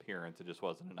 Arthur's appearance, it just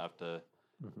wasn't enough to,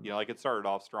 like it started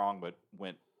off strong, but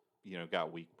went,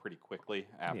 got weak pretty quickly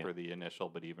after the initial.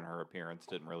 But even her appearance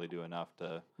didn't really do enough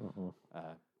to,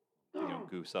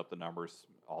 goose up the numbers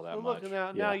all that much. Look,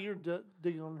 now you're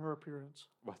digging on her appearance.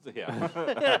 Yeah.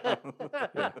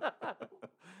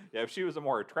 Yeah, if she was a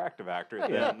more attractive actor,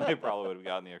 then they probably would have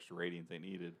gotten the extra ratings they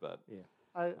needed. But go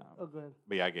ahead.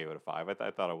 But yeah, I gave it a 5.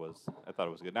 I thought it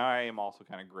was good. Now I am also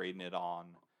kind of grading it on,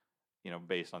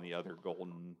 based on the other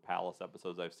Golden Palace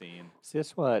episodes I've seen. See,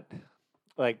 that's what,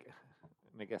 like,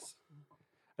 I guess,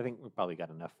 I think we probably got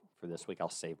enough for this week. I'll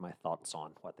save my thoughts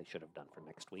on what they should have done for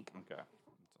next week. Okay.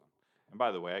 And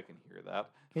by the way, I can hear that.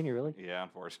 Can you really? Yeah,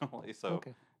 unfortunately. So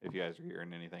if you guys are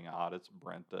hearing anything odd, it's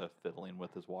Brent fiddling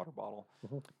with his water bottle.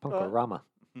 Punkorama.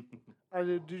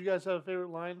 Did you guys have a favorite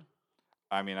line?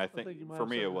 I mean, I think you might for have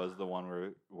me said it was the one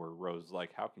where Rose was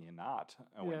like, "How can you not?"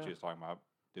 And when she was talking about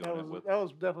doing that it with that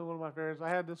was definitely one of my favorites. I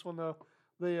had this one though,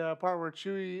 the part where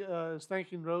Chuy is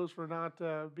thanking Rose for not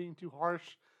being too harsh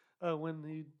when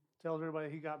he tells everybody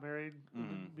he got married,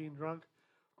 being drunk,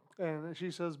 and she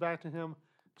says back to him,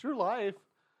 "It's your life.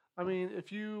 I mean,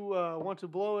 if you want to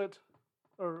blow it,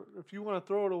 or if you want to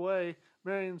throw it away,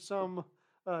 marrying some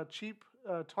cheap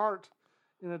tart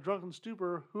in a drunken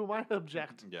stupor, who am I to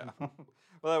object?" Yeah.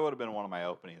 Well, that would have been one of my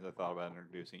openings. I thought about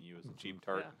introducing you as a cheap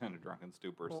tart in a drunken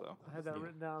stupor. Well, So I had that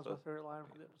written down as my favorite line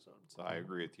for the episode. So I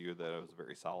agree with you that it was a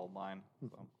very solid line.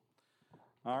 So.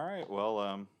 All right.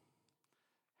 Well,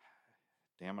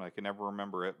 damn it, I can never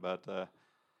remember it, but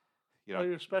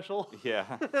you're special.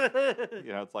 Yeah.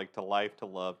 It's like to life, to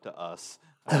love, to us.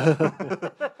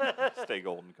 Stay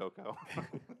golden, Coco. Should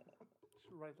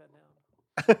write that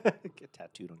down. Get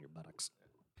tattooed on your buttocks.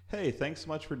 Hey, thanks so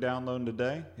much for downloading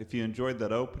today. If you enjoyed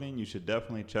that opening, you should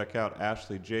definitely check out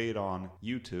Ashley Jade on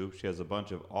YouTube. She has a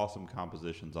bunch of awesome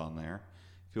compositions on there.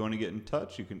 If you want to get in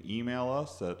touch, you can email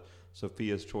us at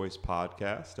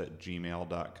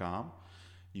sophiaschoicepodcast@gmail.com.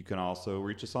 You can also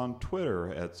reach us on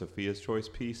Twitter at Sophia's Choice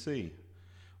PC.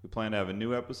 We plan to have a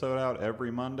new episode out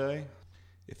every Monday.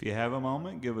 If you have a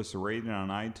moment, give us a rating on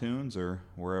iTunes or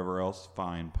wherever else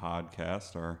fine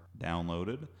podcasts are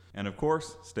downloaded. And of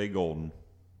course, stay golden.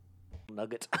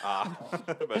 Nugget.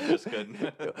 But just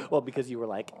couldn't. Well, because you were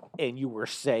like, and you were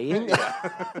saying.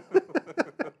 Yeah.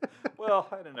 Well,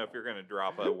 I don't know if you're going to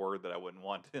drop a word that I wouldn't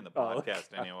want in the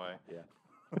podcast anyway. Yeah.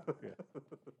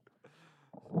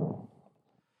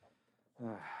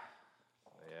 Yeah.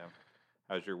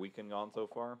 How's your weekend gone so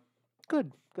far?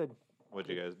 Good. What'd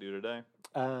you guys do today?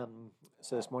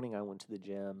 So this morning I went to the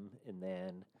gym and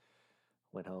then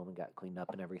went home and got cleaned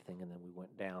up and everything, and then we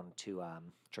went down to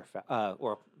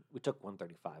we took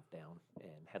 135 down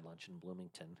and had lunch in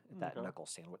Bloomington at that knuckle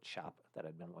sandwich shop that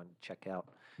I'd been wanting to check out,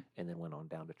 and then went on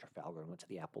down to Trafalgar and went to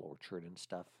the apple orchard and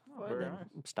stuff, and then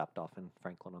stopped off in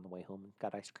Franklin on the way home and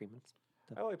got ice cream and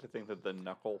stuff. I like to think that the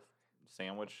knuckle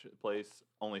sandwich place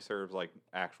only serves like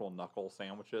actual knuckle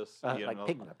sandwiches. Like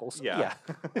pig knuckles. Yeah.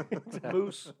 Exactly.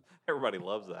 Moose. Everybody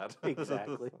loves that.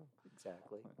 Exactly.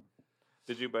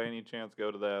 Did you by any chance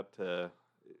go to that?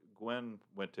 Gwen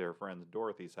went to her friend's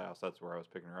Dorothy's house. That's where I was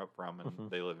picking her up from,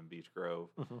 and they live in Beach Grove.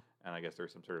 And I guess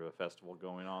there's some sort of a festival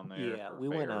going on there. Yeah, we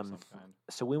went.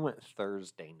 So we went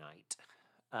Thursday night,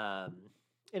 and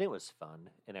it was fun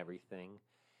and everything.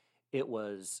 It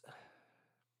was,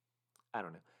 I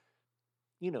don't know.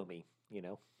 You know me. You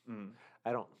know,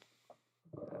 I don't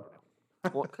know.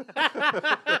 Well,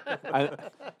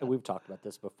 we've talked about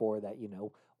this before, that,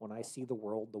 when I see the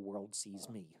world sees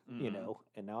me,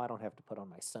 and now I don't have to put on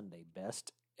my Sunday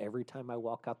best every time I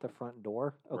walk out the front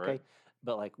door. Okay. Right.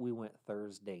 But like we went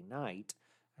Thursday night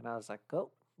and I was like,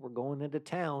 oh, we're going into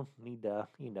town. Need to,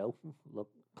 look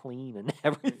clean and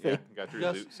everything. Yeah, got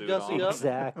your suit Gussy on. up.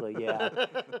 Exactly. Yeah.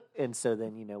 And so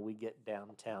then, we get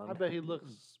downtown. I bet he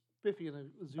looks spiffy in a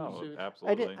zoom suit.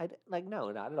 Absolutely. I did, no,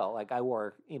 not at all. Like I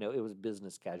wore, it was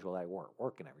business casual. I wore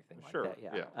work and everything like that.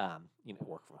 Yeah.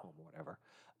 Work from home or whatever.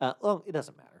 It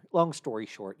doesn't matter. Long story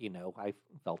short, I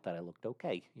felt that I looked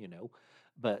okay,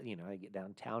 but, I get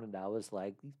downtown and I was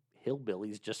like, these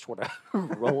hillbillies just sort of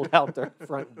rolled out their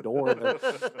front door in their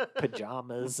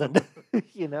pajamas and,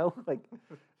 like,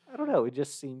 I don't know. It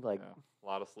just seemed like a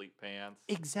lot of sleep pants.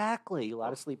 Exactly. A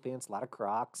lot of sleep pants, a lot of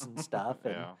Crocs and stuff.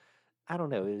 And I don't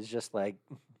know. It was just like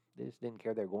they just didn't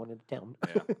care they were going into town.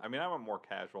 Yeah. I mean, I'm a more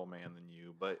casual man than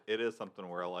you, but it is something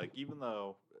where, like, even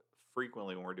though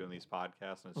frequently when we're doing these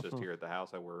podcasts and it's just here at the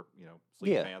house, I wear,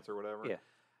 sleep pants or whatever. Yeah.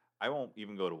 I won't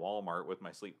even go to Walmart with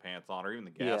my sleep pants on, or even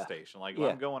the gas station. Like, if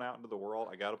I'm going out into the world,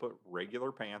 I got to put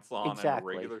regular pants on and a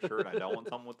regular shirt. I don't want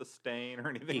something with a stain or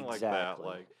anything like that.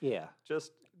 Like,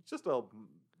 just a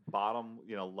bottom,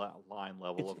 line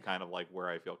level of kind of like where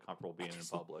I feel comfortable being in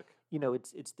public.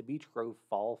 It's the Beach Grove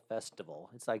Fall Festival.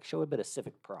 It's like, show a bit of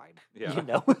civic pride.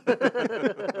 Yeah.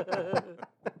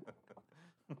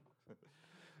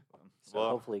 So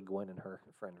hopefully Gwen and her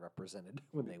friend represented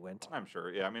when they went. I'm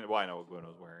sure. Yeah, I mean, I know what Gwen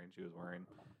was wearing. She was wearing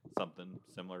something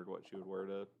similar to what she would wear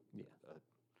to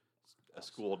a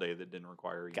school day that didn't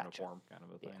require a uniform, kind of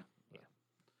a thing.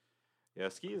 Yeah,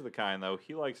 Ski is the kind, though,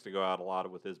 he likes to go out a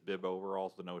lot with his bib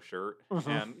overalls to no shirt.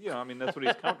 And, that's what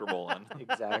he's comfortable in.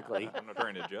 Exactly. I'm not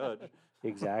trying to judge.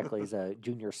 Exactly. He's a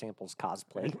Junior Samples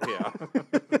cosplay. Yeah.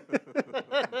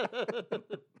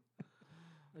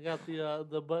 I got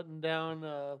the button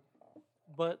down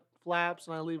butt flaps,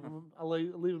 and I leave them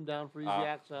down for easy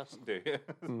access. Do you?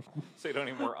 So you don't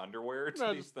even wear underwear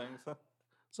to these things?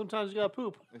 Sometimes you got to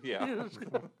poop. Yeah.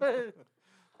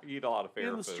 You eat a lot of fair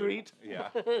in the food. street. Yeah.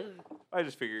 I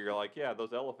just figure you're like,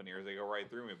 those elephant ears, they go right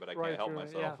through me, but I can't help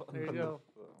myself. Yeah, there you go.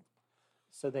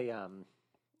 So they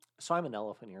so I'm an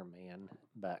elephant ear man,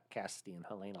 but Cassidy and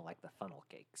Helena like the funnel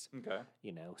cakes. Okay.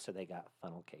 So they got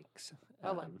funnel cakes.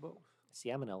 I like both.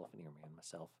 See, I'm an elephant ear man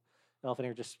myself. Elephant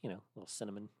ear, just, little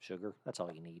cinnamon, sugar. That's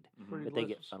all you need. Pretty But they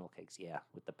get delicious. funnel cakes,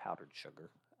 with the powdered sugar.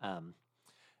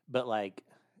 But like,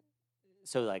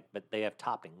 but they have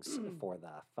toppings for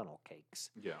the funnel cakes.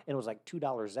 Yeah. And it was like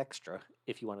 $2 extra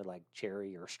if you wanted like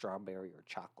cherry or strawberry or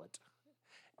chocolate.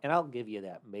 And I'll give you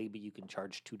that. Maybe you can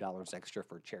charge $2 extra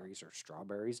for cherries or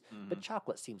strawberries, but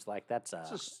chocolate seems like that's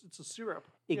it's a syrup.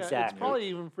 Exactly. Yeah, it's probably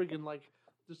even freaking like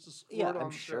just a squirt on I'm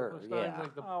sure. syrup. It's not even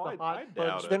like the hot I doubt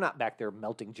fudge. it. They're not back there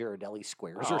melting Ghirardelli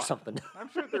squares or something. I'm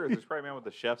sure there is this crazy man with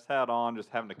the chef's hat on, just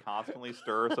having to constantly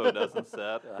stir so it doesn't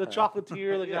set. The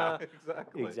chocolatier, the guy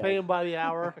Exactly. pay him by the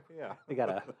hour. Yeah. They got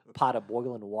a pot of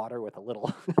boiling water with a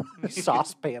little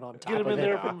saucepan on top Get him of in it.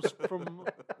 there from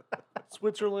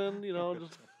Switzerland,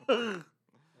 just.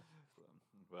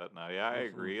 But no, yeah, I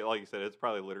agree. Like you said, it's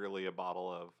probably literally a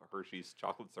bottle of Hershey's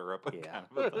chocolate syrup. Yeah, Kind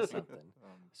of a thing. something.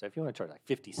 So if you want to charge like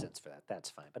 50 cents for that, that's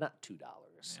fine, but not $2.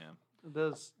 Yeah. It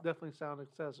does definitely sound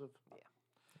excessive.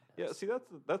 Yeah, see,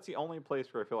 that's the only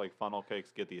place where I feel like funnel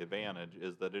cakes get the advantage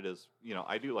is that it is,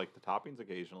 I do like the toppings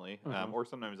occasionally, or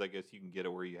sometimes I guess you can get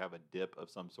it where you have a dip of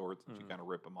some sort that you kind of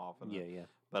rip them off. Yeah.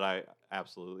 But I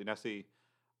absolutely now see,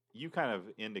 you kind of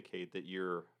indicate that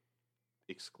you're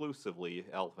exclusively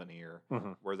elephant ear,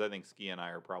 whereas I think Ski and I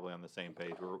are probably on the same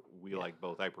page where we like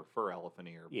both. I prefer elephant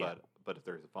ear, but if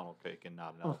there's a funnel cake and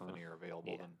not an elephant ear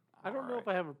available, then I don't know if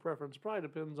I have a preference. Probably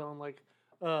depends on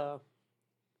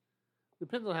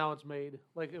depends on how it's made.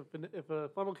 Like if a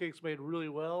funnel cake's made really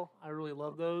well, I really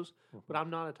love those. But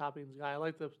I'm not a toppings guy. I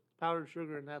like the powdered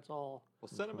sugar, and that's all. Well,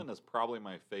 cinnamon is probably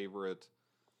my favorite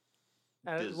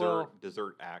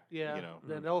dessert act. Yeah,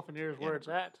 then elephant ear is where it's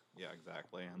at. Yeah,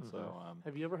 exactly. And so,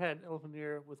 have you ever had elephant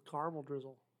ear with caramel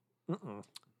drizzle?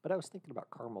 But I was thinking about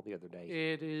caramel the other day.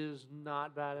 It is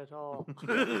not bad at all.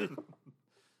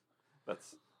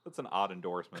 That's an odd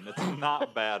endorsement. It's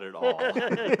not bad at all.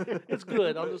 It's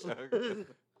good. I'll just.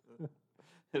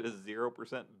 It is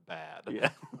 0% bad. Yeah.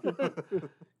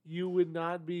 You would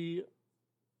not be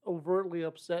overtly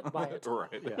upset by it.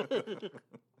 Right. Yeah.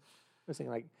 I was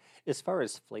thinking, like, as far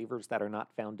as flavors that are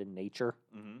not found in nature,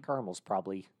 caramel's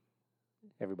probably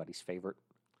everybody's favorite.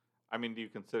 I mean, do you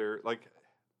consider, like,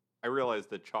 I realize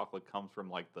that chocolate comes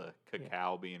from, like, the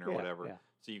cacao bean or whatever. Yeah.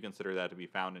 So you consider that to be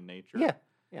found in nature? Yeah.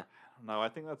 No, I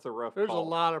think that's a rough There's call. a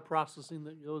lot of processing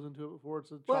that goes into it before it's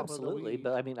a chocolate. Well, absolutely,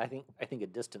 but I mean, I think a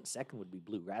distant second would be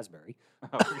blue raspberry.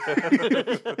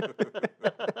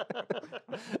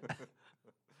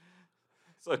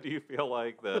 So, do you feel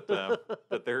like that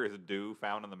that there is dew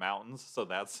found in the mountains? So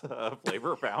that's a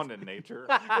flavor found in nature.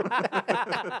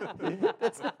 I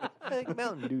think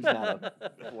Mountain Dew's not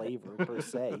a flavor per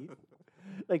se.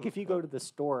 Like if you go to the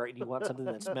store and you want something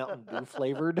that's Mountain Dew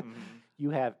flavored,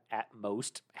 you have at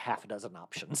most half a dozen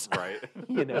options. Right.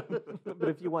 But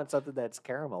if you want something that's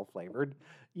caramel flavored,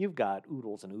 you've got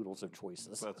oodles and oodles of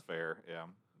choices. That's fair, yeah.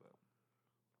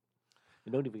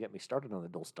 And don't even get me started on the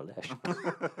dulce de leche.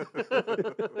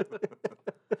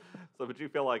 So, but you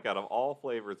feel like out of all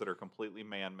flavors that are completely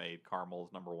man-made, caramel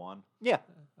is number one? Yeah,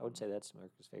 I would say that's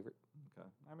America's favorite. Okay.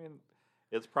 I mean,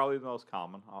 it's probably the most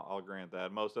common. I'll grant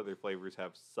that. Most other flavors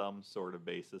have some sort of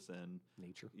basis in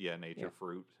nature. Yeah,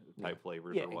 fruit type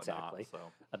flavors or whatnot. Exactly. So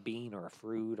a bean or a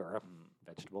fruit or a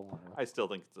vegetable. I still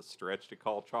think it's a stretch to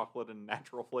call chocolate a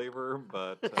natural flavor,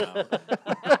 but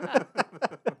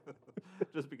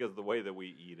just because the way that we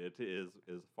eat it is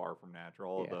far from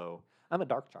natural. Although I'm a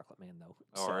dark chocolate man, though.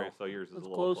 All right, so yours is a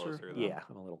little closer. Yeah,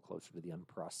 I'm a little closer to the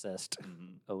unprocessed,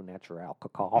 au natural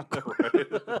cacao. Right.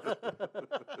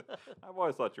 I've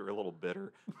always thought you were a little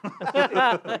bitter.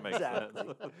 That makes sense.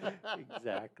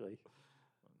 Exactly.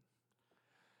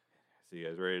 So you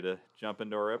guys ready to jump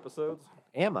into our episodes?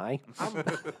 Am I? I'm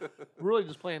really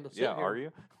just planning to sit here. Are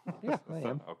you? Yeah, I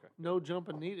am. Okay. No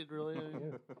jumping needed, really.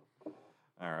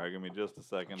 All right, give me just a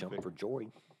second. Jump for joy.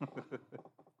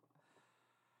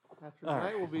 After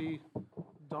tonight, we'll be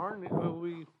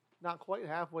not quite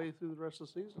halfway through the rest of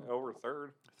the season. Over a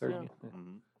third. Yeah.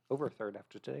 Over a third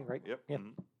after today, right? Yep. Yeah.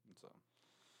 So,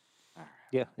 all right.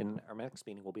 Yeah, and our next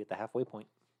meeting will be at the halfway point.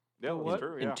 Yeah, that's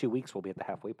true. In 2 weeks, we'll be at the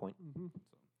halfway point.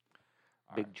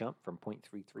 Big jump from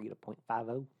 0.33 to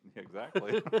 0.50. Yeah,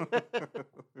 exactly.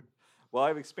 Well,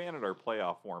 I've expanded our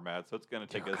playoff format, so it's going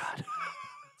to take us.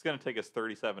 It's going to take us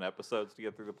 37 episodes to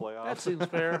get through the playoffs. That seems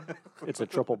fair. It's a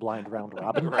triple blind round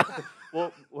robin. Right.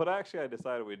 Well, what actually I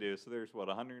decided we do, so there's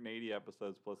 180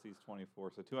 episodes plus these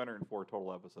 24, so 204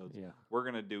 total episodes. Yeah. We're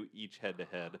going to do each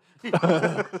head-to-head.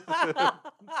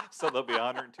 So there'll be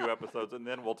 102 episodes, and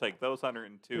then we'll take those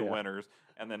 102 winners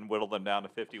and then whittle them down to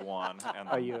 51. And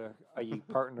Are you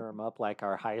partnering them up like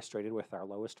our highest rated with our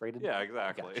lowest rated? Yeah,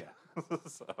 exactly. Gotcha.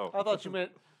 So I thought you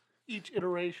meant each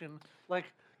iteration, like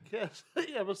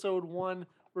episode 1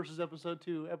 versus episode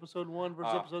 2, episode 1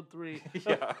 versus episode 3.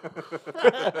 Yeah.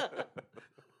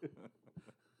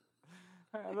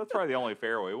 That's probably the only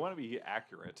fair way. We want to be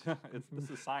accurate. This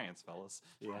is science, fellas.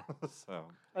 Yeah. So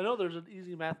I know there's an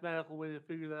easy mathematical way to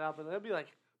figure that out, but that'd be like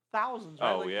thousands,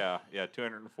 right? Oh, like, yeah.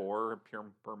 204 pure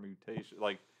permutation.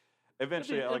 Like,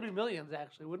 eventually... It'd be millions,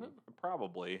 actually, wouldn't it?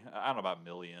 Probably. I don't know about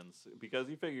millions, because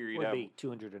you figure you'd Would have... be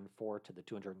 204 to the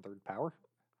 203rd power?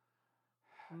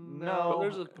 No,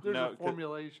 there's a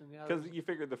formulation. Because you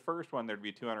figure the first one, there'd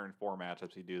be 204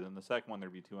 matchups you do. Then the second one,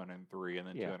 there'd be 203, and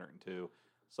then 202.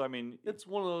 So, I mean... It's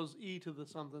one of those e to the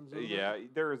somethings. Yeah,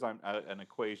 there is an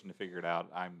equation to figure it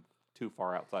out. I'm too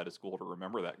far outside of school to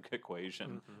remember that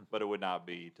equation, but it would not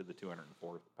be to the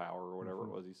 204th power or whatever it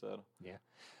was he said. Yeah.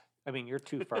 I mean, you're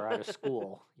too far out of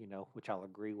school, which I'll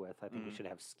agree with. I think we should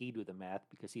have Ski do the math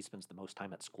because he spends the most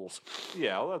time at schools.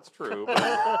 Yeah, well, that's true.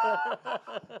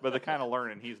 But the kind of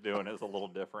learning he's doing is a little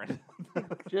different.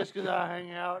 Just because I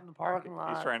hang out in the parking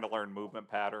lot. He's trying to learn movement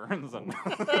patterns and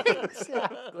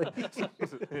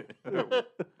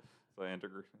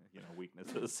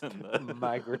weaknesses and the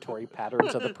migratory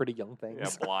patterns of the pretty young things.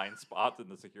 Yeah, blind spots in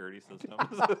the security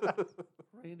systems.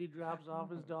 Randy drops off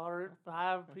his daughter at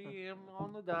 5 p.m.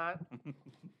 on the dot.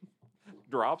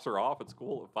 Drops her off at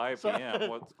school at 5 p.m.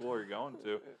 What school are you going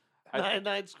to?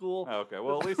 Night school. Okay,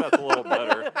 well, at least that's a little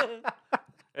better.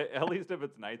 At least if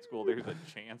it's night school, there's a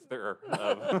chance there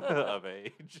of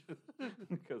age.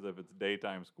 Because if it's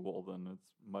daytime school, then it's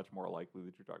much more likely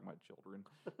that you're talking about children.